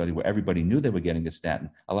label study where everybody knew they were getting a statin,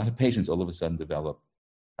 a lot of patients all of a sudden develop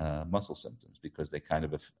muscle symptoms because they kind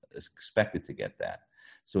of expected to get that.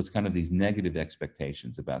 So it's kind of these negative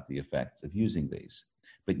expectations about the effects of using these.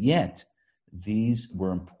 But yet, these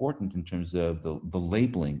were important in terms of the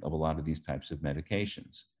labeling of a lot of these types of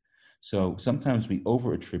medications. So sometimes we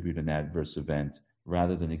over-attribute an adverse event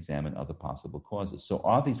rather than examine other possible causes. So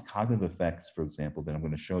are these cognitive effects, for example, that I'm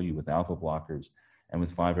going to show you with alpha blockers and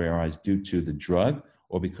with 5-ARIs due to the drug,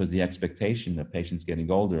 or because the expectation of patients getting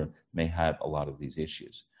older may have a lot of these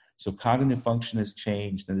issues? So cognitive function has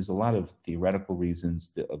changed, and there's a lot of theoretical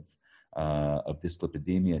reasons of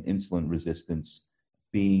dyslipidemia, insulin resistance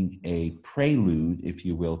being a prelude, if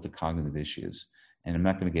you will, to cognitive issues. And I'm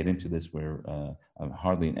not going to get into this where I'm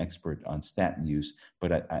hardly an expert on statin use,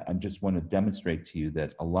 but I just want to demonstrate to you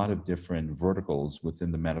that a lot of different verticals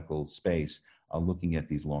within the medical space are looking at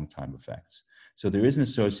these long-time effects. So there is an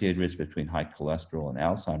associated risk between high cholesterol and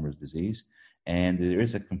Alzheimer's disease, and there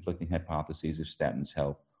is a conflicting hypothesis if statins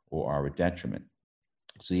help or are a detriment.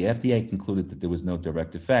 So the FDA concluded that there was no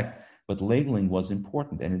direct effect, but labeling was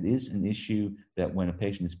important, and it is an issue that when a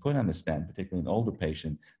patient is put on a statin, particularly an older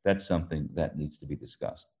patient, that's something that needs to be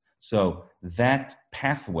discussed. So that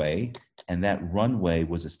pathway and that runway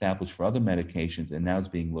was established for other medications, and now it's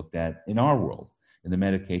being looked at in our world, in the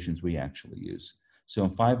medications we actually use. So in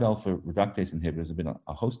 5-alpha reductase inhibitors, there have been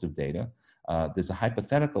a host of data. There's a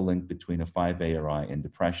hypothetical link between a 5-ARI and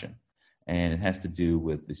depression. And it has to do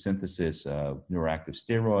with the synthesis of neuroactive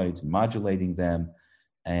steroids and modulating them.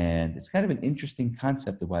 And it's kind of an interesting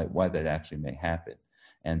concept of why that actually may happen.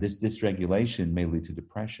 And this dysregulation may lead to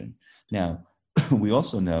depression. Now, we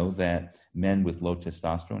also know that men with low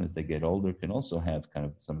testosterone as they get older can also have kind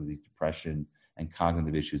of some of these depression and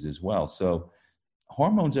cognitive issues as well. So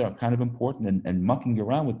hormones are kind of important, and mucking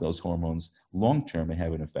around with those hormones long-term may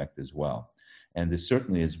have an effect as well. And there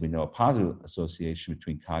certainly is, we know, a positive association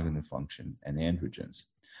between cognitive function and androgens.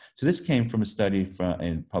 So this came from a study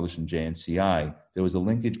published in JNCI. There was a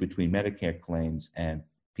linkage between Medicare claims and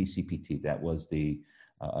PCPT. That was a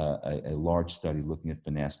large study looking at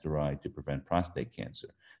finasteride to prevent prostate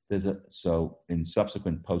cancer. So in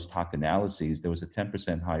subsequent post hoc analyses, there was a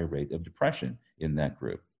 10% higher rate of depression in that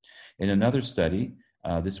group. In another study,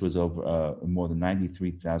 this was over more than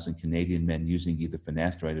 93,000 Canadian men using either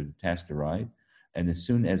finasteride or dutasteride. And as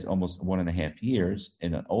soon as almost 1.5 years,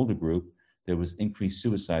 in an older group, there was increased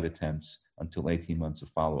suicide attempts until 18 months of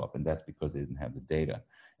follow-up, and that's because they didn't have the data.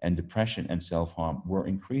 And depression and self-harm were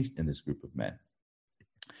increased in this group of men.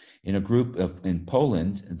 In a group in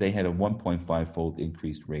Poland, they had a 1.5-fold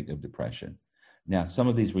increased rate of depression. Now, some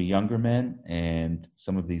of these were younger men, and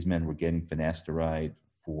some of these men were getting finasteride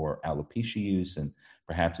for alopecia use, and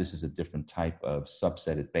perhaps this is a different type of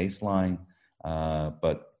subset at baseline,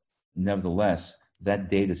 but nevertheless, that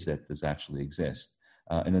data set does actually exist.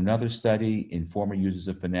 In another study, in former users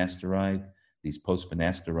of finasteride, these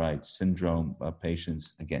post-finasteride syndrome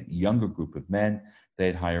patients, again, younger group of men, they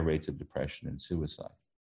had higher rates of depression and suicide.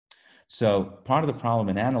 So part of the problem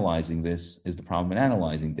in analyzing this is the problem in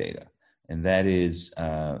analyzing data, and that is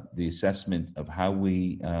the assessment of how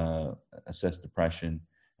we assess depression,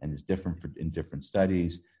 and it's different in different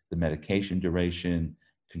studies, the medication duration,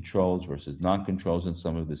 controls versus non-controls in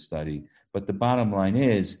some of the study. But the bottom line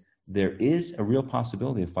is there is a real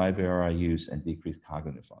possibility of 5-ARI use and decreased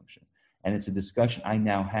cognitive function. And it's a discussion I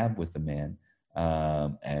now have with the man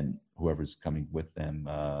and whoever's coming with them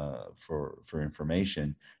for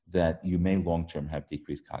information, that you may long-term have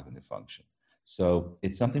decreased cognitive function. So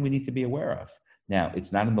it's something we need to be aware of. Now,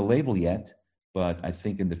 it's not in the label yet, but I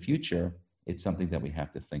think in the future, it's something that we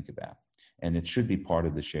have to think about. And it should be part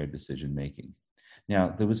of the shared decision-making. Now,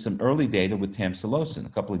 there was some early data with tamsulosin a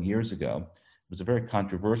couple of years ago. It was a very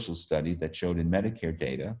controversial study that showed in Medicare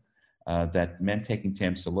data that men taking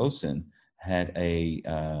tamsulosin had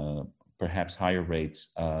perhaps higher rates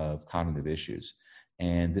of cognitive issues.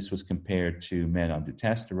 And this was compared to men on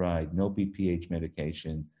dutasteride, no BPH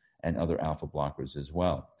medication, and other alpha blockers as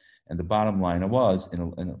well. And the bottom line was, in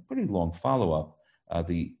a pretty long follow-up,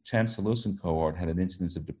 the tamsulosin cohort had an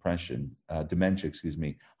incidence of dementia,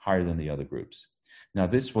 higher than the other groups. Now,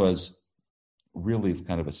 this was really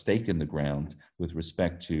kind of a stake in the ground with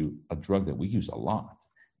respect to a drug that we use a lot.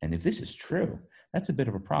 And if this is true, that's a bit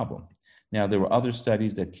of a problem. Now, there were other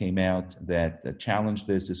studies that came out that challenged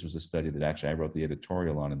this. This was a study that actually I wrote the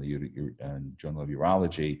editorial on in the Journal of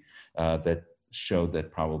Urology that showed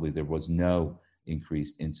that probably there was no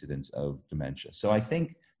increased incidence of dementia. So I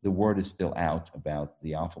think the word is still out about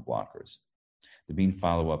the alpha blockers. The mean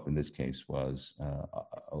follow-up in this case was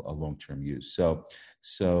a long-term use.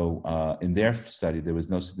 So in their study, there was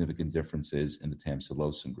no significant differences in the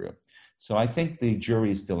tamsulosin group. So I think the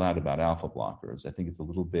jury is still out about alpha blockers. I think it's a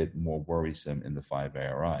little bit more worrisome in the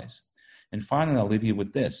 5-ARIs. And finally, I'll leave you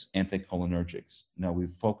with this, anticholinergics. Now,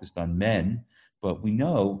 we've focused on men, but we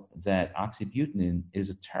know that oxybutynin is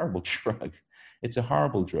a terrible drug. It's a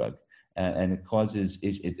horrible drug. And it causes,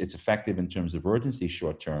 it's effective in terms of urgency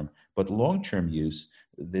short-term, but long-term use,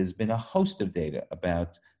 there's been a host of data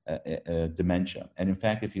about dementia. And in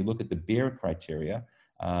fact, if you look at the Baird criteria,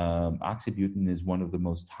 oxybutynin is one of the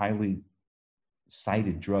most highly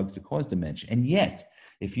cited drugs to cause dementia. And yet,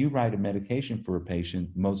 if you write a medication for a patient,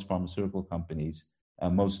 most pharmaceutical companies,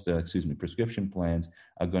 prescription plans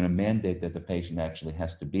are going to mandate that the patient actually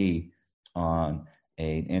has to be on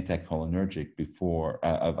an anticholinergic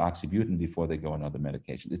of oxybutynin before they go on other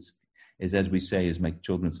medication. It's as we say, as my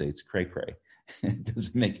children say, it's cray-cray. It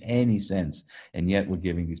doesn't make any sense. And yet we're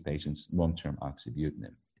giving these patients long-term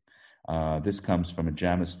oxybutynin. This comes from a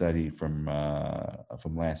JAMA study from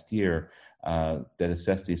last year that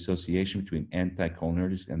assessed the association between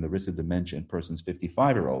anticholinergics and the risk of dementia in persons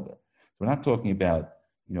 55 or older. So we're not talking about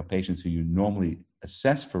patients who you normally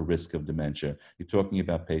assess for risk of dementia. You're talking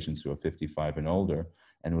about patients who are 55 and older.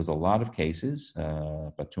 And there was a lot of cases,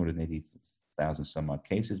 about 280,000 some odd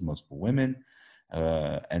cases, most for women,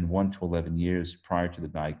 and 1 to 11 years prior to the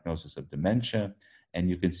diagnosis of dementia. And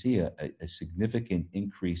you can see a significant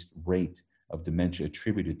increased rate of dementia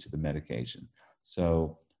attributed to the medication.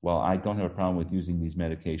 So while I don't have a problem with using these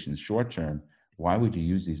medications short-term, why would you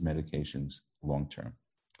use these medications long-term?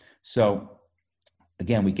 So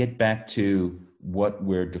again, we get back to what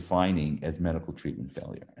we're defining as medical treatment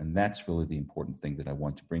failure. And that's really the important thing that I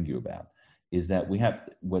want to bring you about, is that we have,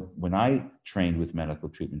 when I trained with medical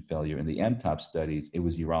treatment failure in the MTOP studies, it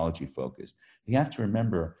was urology focused. You have to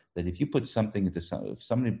remember that if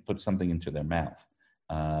somebody puts something into their mouth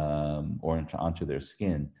or onto their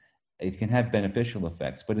skin, it can have beneficial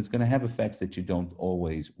effects, but it's going to have effects that you don't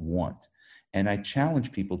always want. And I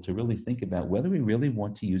challenge people to really think about whether we really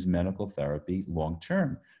want to use medical therapy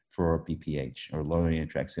long-term for BPH or lower urinary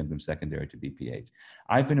tract symptoms secondary to BPH.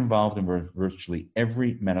 I've been involved in virtually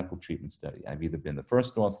every medical treatment study. I've either been the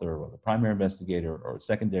first author or the primary investigator or a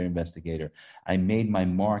secondary investigator. I made my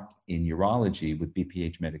mark in urology with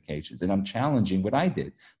BPH medications, and I'm challenging what I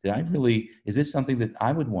did. Is this something that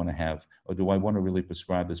I would want to have, or do I want to really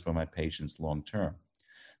prescribe this for my patients long-term?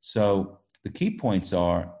 So the key points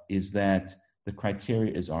is that the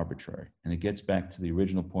criteria is arbitrary. And it gets back to the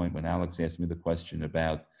original point when Alex asked me the question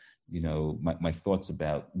about, my thoughts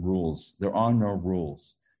about rules. There are no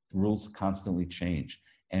rules. The rules constantly change.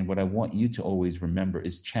 And what I want you to always remember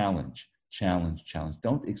is challenge.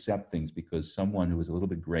 Don't accept things because someone who has a little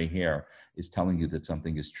bit gray hair is telling you that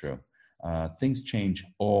something is true. Things change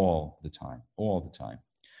all the time.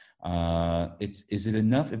 Is it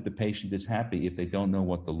enough if the patient is happy if they don't know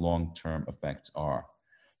what the long-term effects are?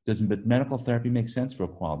 But medical therapy make sense for a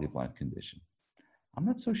quality of life condition? I'm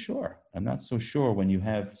not so sure. When you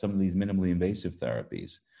have some of these minimally invasive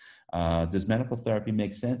therapies. Does medical therapy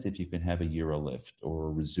make sense if you can have a UroLift or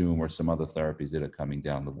a Rezum or some other therapies that are coming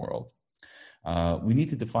down the world? We need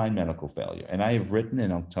to define medical failure. And I have written,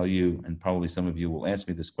 and I'll tell you, and probably some of you will ask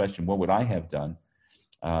me this question, what would I have done?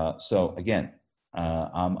 So again,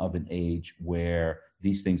 I'm of an age where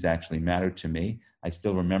these things actually matter to me. I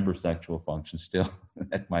still remember sexual function still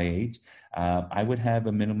at my age. I would have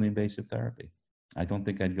a minimally invasive therapy. I don't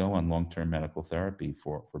think I'd go on long-term medical therapy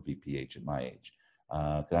for BPH at my age.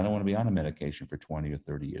 Because I don't want to be on a medication for 20 or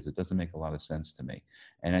 30 years. It doesn't make a lot of sense to me.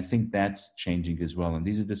 And I think that's changing as well. And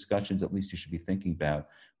these are discussions at least you should be thinking about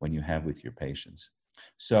when you have with your patients.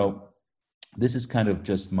 So this is kind of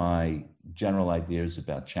just my general ideas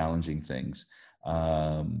about challenging things.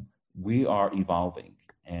 We are evolving,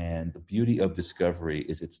 and the beauty of discovery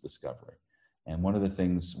is its discovery. And one of the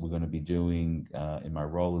things we're going to be doing in my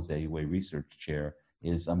role as AUA Research Chair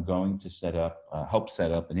is I'm going to help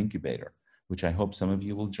set up an incubator, which I hope some of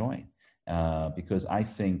you will join, because I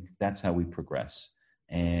think that's how we progress.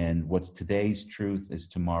 And what's today's truth is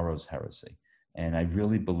tomorrow's heresy. And I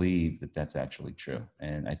really believe that that's actually true.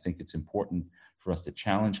 And I think it's important for us to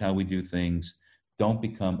challenge how we do things. Don't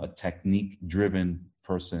become a technique-driven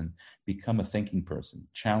person. Become a thinking person.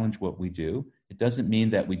 Challenge what we do. It doesn't mean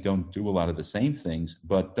that we don't do a lot of the same things,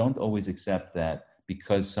 but don't always accept that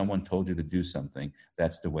because someone told you to do something,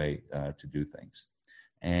 that's the way to do things.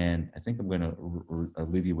 And I think I'm going to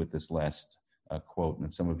leave you with this last quote.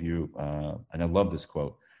 And some of you, and I love this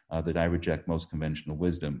quote, that I reject most conventional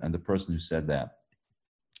wisdom. And the person who said that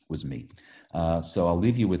was me. So I'll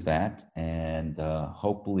leave you with that. And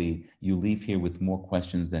hopefully you leave here with more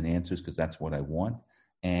questions than answers, because that's what I want.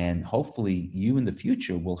 And hopefully you in the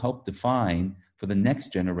future will help define for the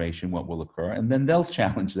next generation what will occur. And then they'll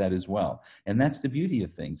challenge that as well. And that's the beauty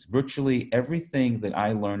of things. Virtually everything that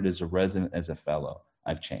I learned as a resident, as a fellow,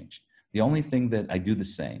 I've changed. The only thing that I do the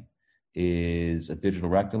same is a digital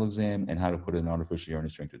rectal exam and how to put an artificial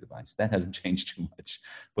urinary sphincter device. That hasn't changed too much,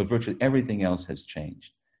 but virtually everything else has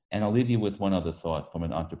changed. And I'll leave you with one other thought from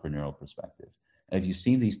an entrepreneurial perspective. If you've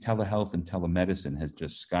seen these telehealth and telemedicine has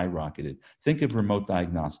just skyrocketed, think of remote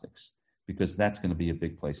diagnostics, because that's going to be a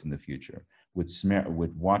big place in the future with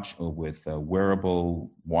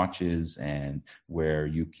wearable watches, and where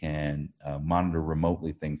you can monitor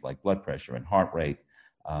remotely things like blood pressure and heart rate.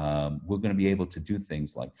 We're going to be able to do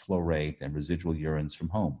things like flow rate and residual urines from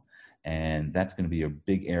home. And that's going to be a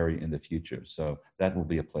big area in the future. So that will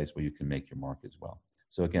be a place where you can make your mark as well.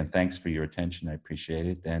 So again, thanks for your attention. I appreciate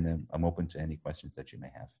it. And I'm open to any questions that you may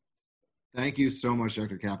have. Thank you so much,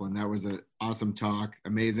 Dr. Kaplan. That was an awesome talk,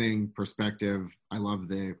 amazing perspective. I love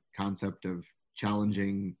the concept of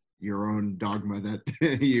challenging your own dogma that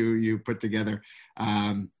you put together.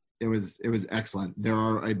 It was excellent. There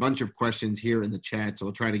are a bunch of questions here in the chat, so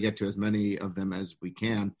we'll try to get to as many of them as we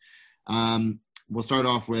can. We'll start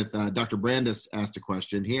off with Dr. Brandis asked a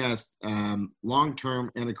question. He asked,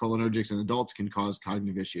 long-term anticholinergics in adults can cause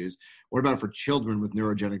cognitive issues. What about for children with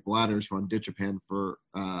neurogenic bladders who are on diazepam for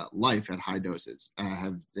life at high doses?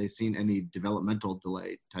 Have they seen any developmental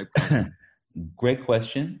delay type question? Great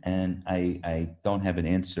question, and I don't have an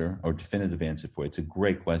answer or definitive answer for it. It's a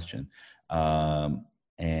great question.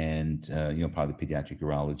 And probably pediatric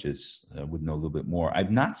urologists would know a little bit more.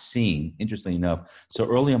 I've not seen, interestingly enough, so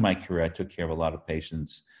early in my career, I took care of a lot of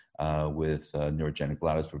patients with neurogenic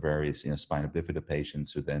bladders for various spina bifida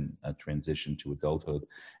patients who then transitioned to adulthood.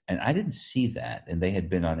 And I didn't see that. And they had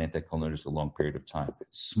been on anticholinergics a long period of time.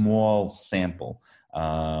 Small sample.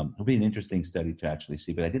 It'll be an interesting study to actually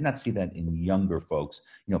see, but I did not see that in younger folks,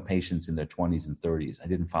 patients in their 20s and 30s. I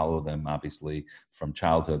didn't follow them, obviously, from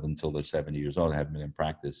childhood until they're 70 years old. I haven't been in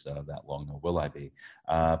practice that long, nor will I be.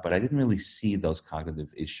 But I didn't really see those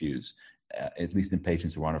cognitive issues, at least in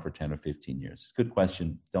patients who were on it for 10 or 15 years. Good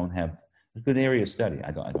question. Don't have a good area of study.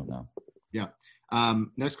 I don't know. Yeah.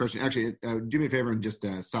 Next question. Actually, do me a favor and just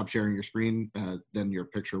stop sharing your screen. Then your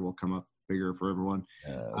picture will come up bigger for everyone.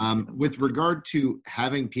 With regard to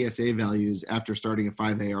having PSA values after starting a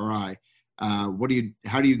 5-ARI,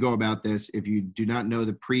 how do you go about this? If you do not know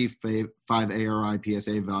the pre-5-ARI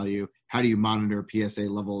PSA value, how do you monitor PSA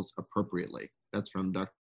levels appropriately? That's from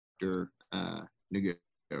Dr. Nugo.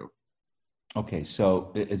 Okay,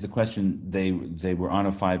 so is the question they were on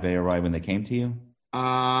a 5-ARI when they came to you?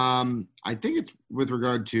 I think it's with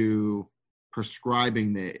regard to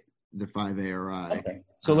prescribing the 5-ARI. Okay.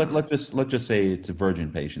 So let's just say it's a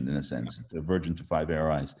virgin patient in a sense. It's a virgin to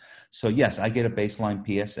 5-ARIs. So yes, I get a baseline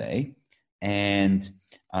PSA, and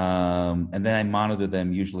then I monitor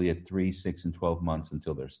them usually at 3, 6, and 12 months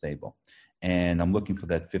until they're stable. And I'm looking for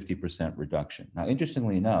that 50% reduction. Now,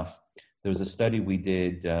 interestingly enough, there was a study we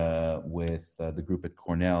did with the group at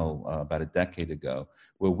Cornell about a decade ago,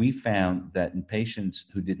 where we found that in patients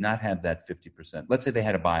who did not have that 50%, let's say they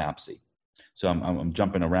had a biopsy. So I'm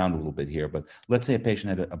jumping around a little bit here, but let's say a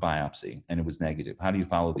patient had a biopsy and it was negative. How do you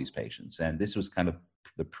follow these patients? And this was kind of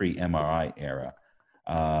the pre-MRI era.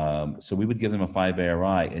 So we would give them a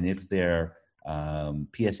 5-ARI, and if their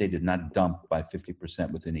PSA did not dump by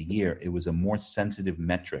 50% within a year, it was a more sensitive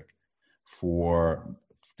metric for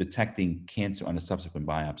detecting cancer on a subsequent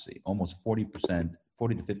biopsy. Almost 40%,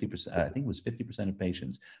 40 to 50%, I think it was 50% of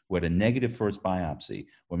patients who had a negative first biopsy,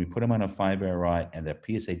 when we put them on a 5-ARI and their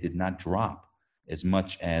PSA did not drop as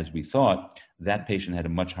much as we thought, that patient had a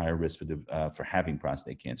much higher risk for having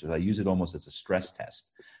prostate cancer. So I use it almost as a stress test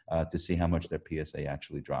to see how much their PSA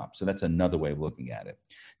actually dropped. So that's another way of looking at it.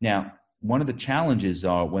 Now, one of the challenges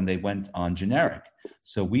are when they went on generic.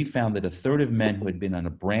 So we found that a third of men who had been on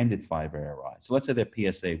a branded 5-ARI, so let's say their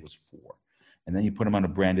PSA was 4, and then you put them on a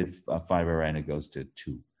branded 5-ARI and it goes to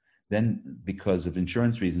 2. Then because of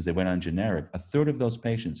insurance reasons, they went on generic. A third of those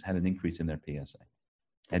patients had an increase in their PSA.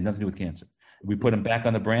 It had nothing to do with cancer. We put them back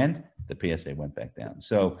on the brand, the PSA went back down.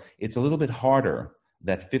 So it's a little bit harder,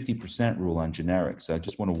 that 50% rule on generics. So I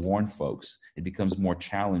just want to warn folks, it becomes more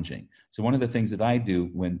challenging. So one of the things that I do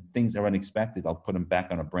when things are unexpected, I'll put them back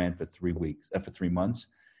on a brand for 3 months.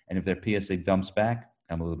 And if their PSA dumps back,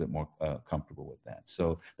 I'm a little bit more comfortable with that.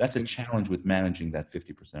 So that's a challenge with managing that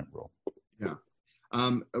 50% rule. Yeah.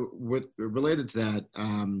 Related to that,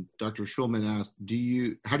 Dr. Schulman asked,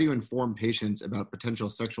 how do you inform patients about potential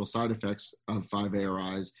sexual side effects of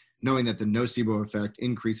 5-ARIs, knowing that the nocebo effect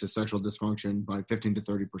increases sexual dysfunction by 15 to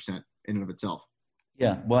 30% in and of itself?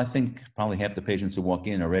 Yeah, well, I think probably half the patients who walk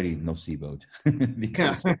in already noceboed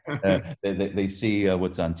because they see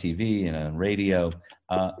what's on TV and on radio.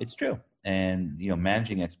 It's true. And,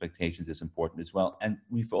 managing expectations is important as well. And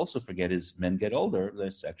we also forget as men get older,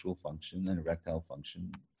 their sexual function and erectile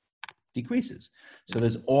function decreases. So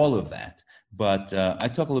there's all of that. But I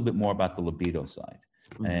talk a little bit more about the libido side.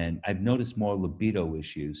 And I've noticed more libido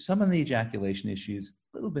issues, some on the ejaculation issues,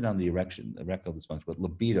 a little bit on the erectile dysfunction, but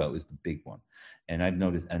libido is the big one. And I've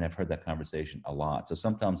noticed, and I've heard that conversation a lot. So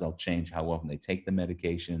sometimes I'll change how often they take the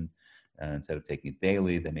medication. Instead of taking it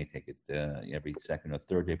daily, they may take it every second or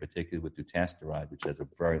third day, particularly with dutasteride, which has a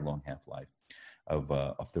very long half-life of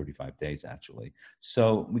 35 days, actually.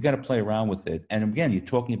 So we got to play around with it. And again, you're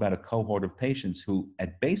talking about a cohort of patients who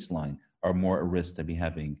at baseline are more at risk to be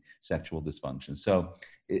having sexual dysfunction. So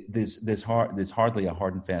there's hardly a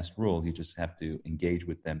hard and fast rule. You just have to engage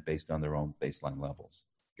with them based on their own baseline levels.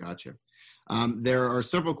 Gotcha. There are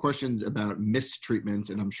several questions about missed treatments,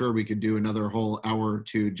 and I'm sure we could do another whole hour or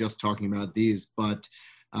two just talking about these, but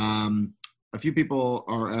a few people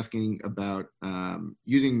are asking about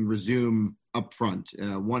using Rezum upfront.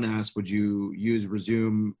 One asked, would you use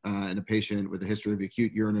Rezum in a patient with a history of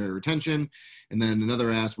acute urinary retention? And then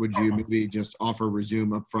another asked, would you maybe just offer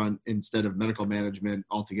Rezum upfront instead of medical management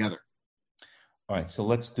altogether? All right, so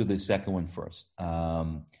let's do the second one first.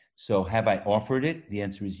 So have I offered it? The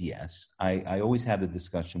answer is yes. I always have a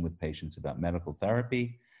discussion with patients about medical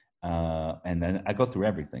therapy, and then I go through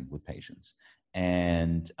everything with patients.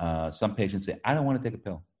 And some patients say, I don't want to take a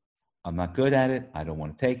pill. I'm not good at it. I don't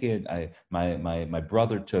want to take it. My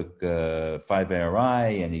brother took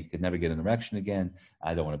 5-ARI and he could never get an erection again.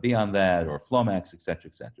 I don't want to be on that, or Flomax, et cetera,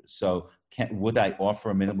 et cetera. So would I offer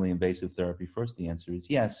a minimally invasive therapy first? The answer is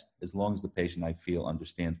yes, as long as the patient, I feel,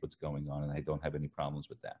 understands what's going on and I don't have any problems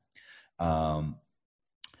with that.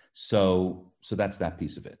 So that's that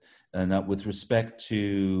piece of it. And with respect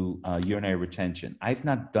to urinary retention, I've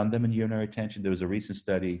not done them in urinary retention. There was a recent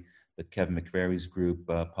study that Kevin McVeary's group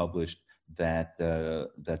published that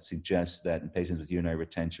suggests that in patients with urinary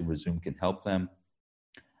retention, Rezum can help them.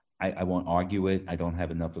 I won't argue it. I don't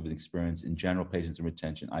have enough of an experience. In general, patients in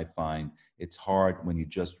retention, I find it's hard when you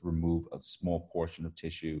just remove a small portion of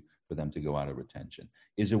tissue for them to go out of retention.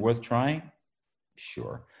 Is it worth trying?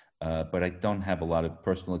 Sure. But I don't have a lot of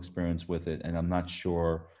personal experience with it, and I'm not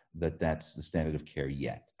sure that that's the standard of care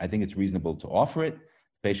yet. I think it's reasonable to offer it.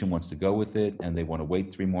 The patient wants to go with it, and they want to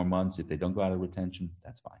wait 3 more months. If they don't go out of retention,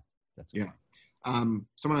 that's fine. That's fine.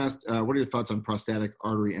 Someone asked, what are your thoughts on prostatic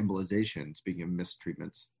artery embolization, speaking of missed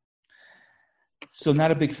treatments? So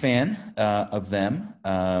not a big fan of them.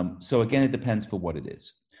 So again, it depends for what it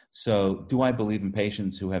is. So do I believe in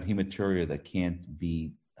patients who have hematuria that can't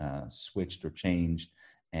be switched or changed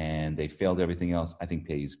and they failed everything else? I think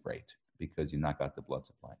PAE is great because you knock out the blood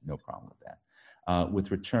supply. No problem with that.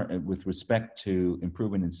 With respect to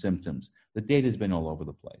improvement in symptoms, the data has been all over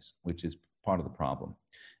the place, which is part of the problem.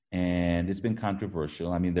 And it's been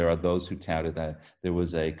controversial. I mean, there are those who touted that. There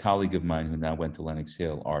was a colleague of mine who now went to Lenox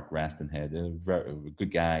Hill, Art Rastenhead, a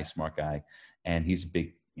good guy, smart guy, and he's a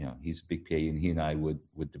big PA, and he and I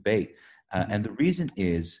would debate. And the reason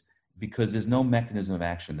is because there's no mechanism of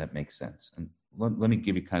action that makes sense. And let me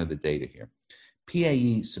give you kind of the data here.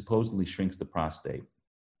 PAE supposedly shrinks the prostate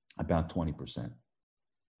about 20%.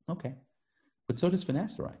 Okay. But so does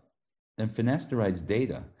finasteride. And finasteroid's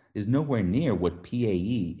data is nowhere near what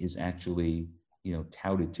PAE is actually,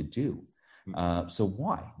 touted to do. So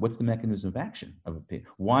why? What's the mechanism of action of a PAE?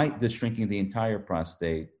 Why does shrinking the entire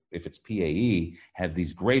prostate, if it's PAE, have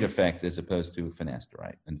these great effects as opposed to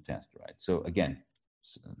finasteride and dutasteride? So again,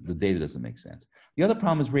 the data doesn't make sense. The other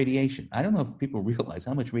problem is radiation. I don't know if people realize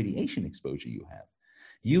how much radiation exposure you have.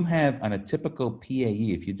 You have on a typical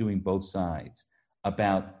PAE, if you're doing both sides,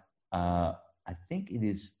 about, I think it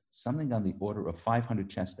is something on the order of 500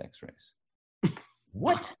 chest x-rays.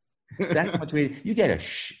 What? That's much radiation. You get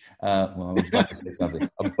I was about to say something,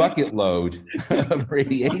 a bucket load of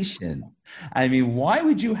radiation. I mean, why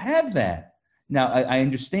would you have that? Now, I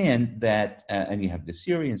understand that, and you have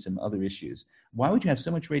dysuria and some other issues. Why would you have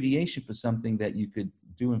so much radiation for something that you could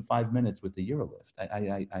do in 5 minutes with a UroLift?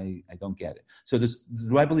 I don't get it. So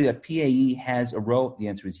do I believe that PAE has a role? The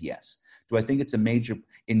answer is yes. Do I think it's a major,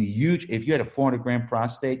 if you had a 400-gram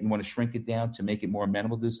prostate and you want to shrink it down to make it more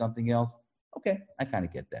amenable to do something else, okay, I kind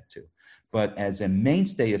of get that too. But as a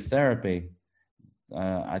mainstay of therapy,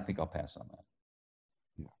 I think I'll pass on that.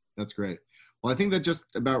 Yeah, that's great. Well, I think that just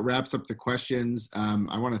about wraps up the questions.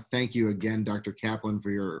 I want to thank you again, Dr. Kaplan,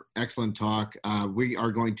 for your excellent talk. We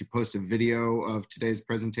are going to post a video of today's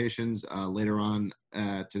presentations later on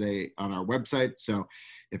today on our website. So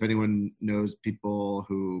if anyone knows people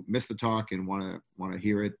who missed the talk and want to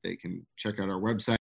hear it, they can check out our website.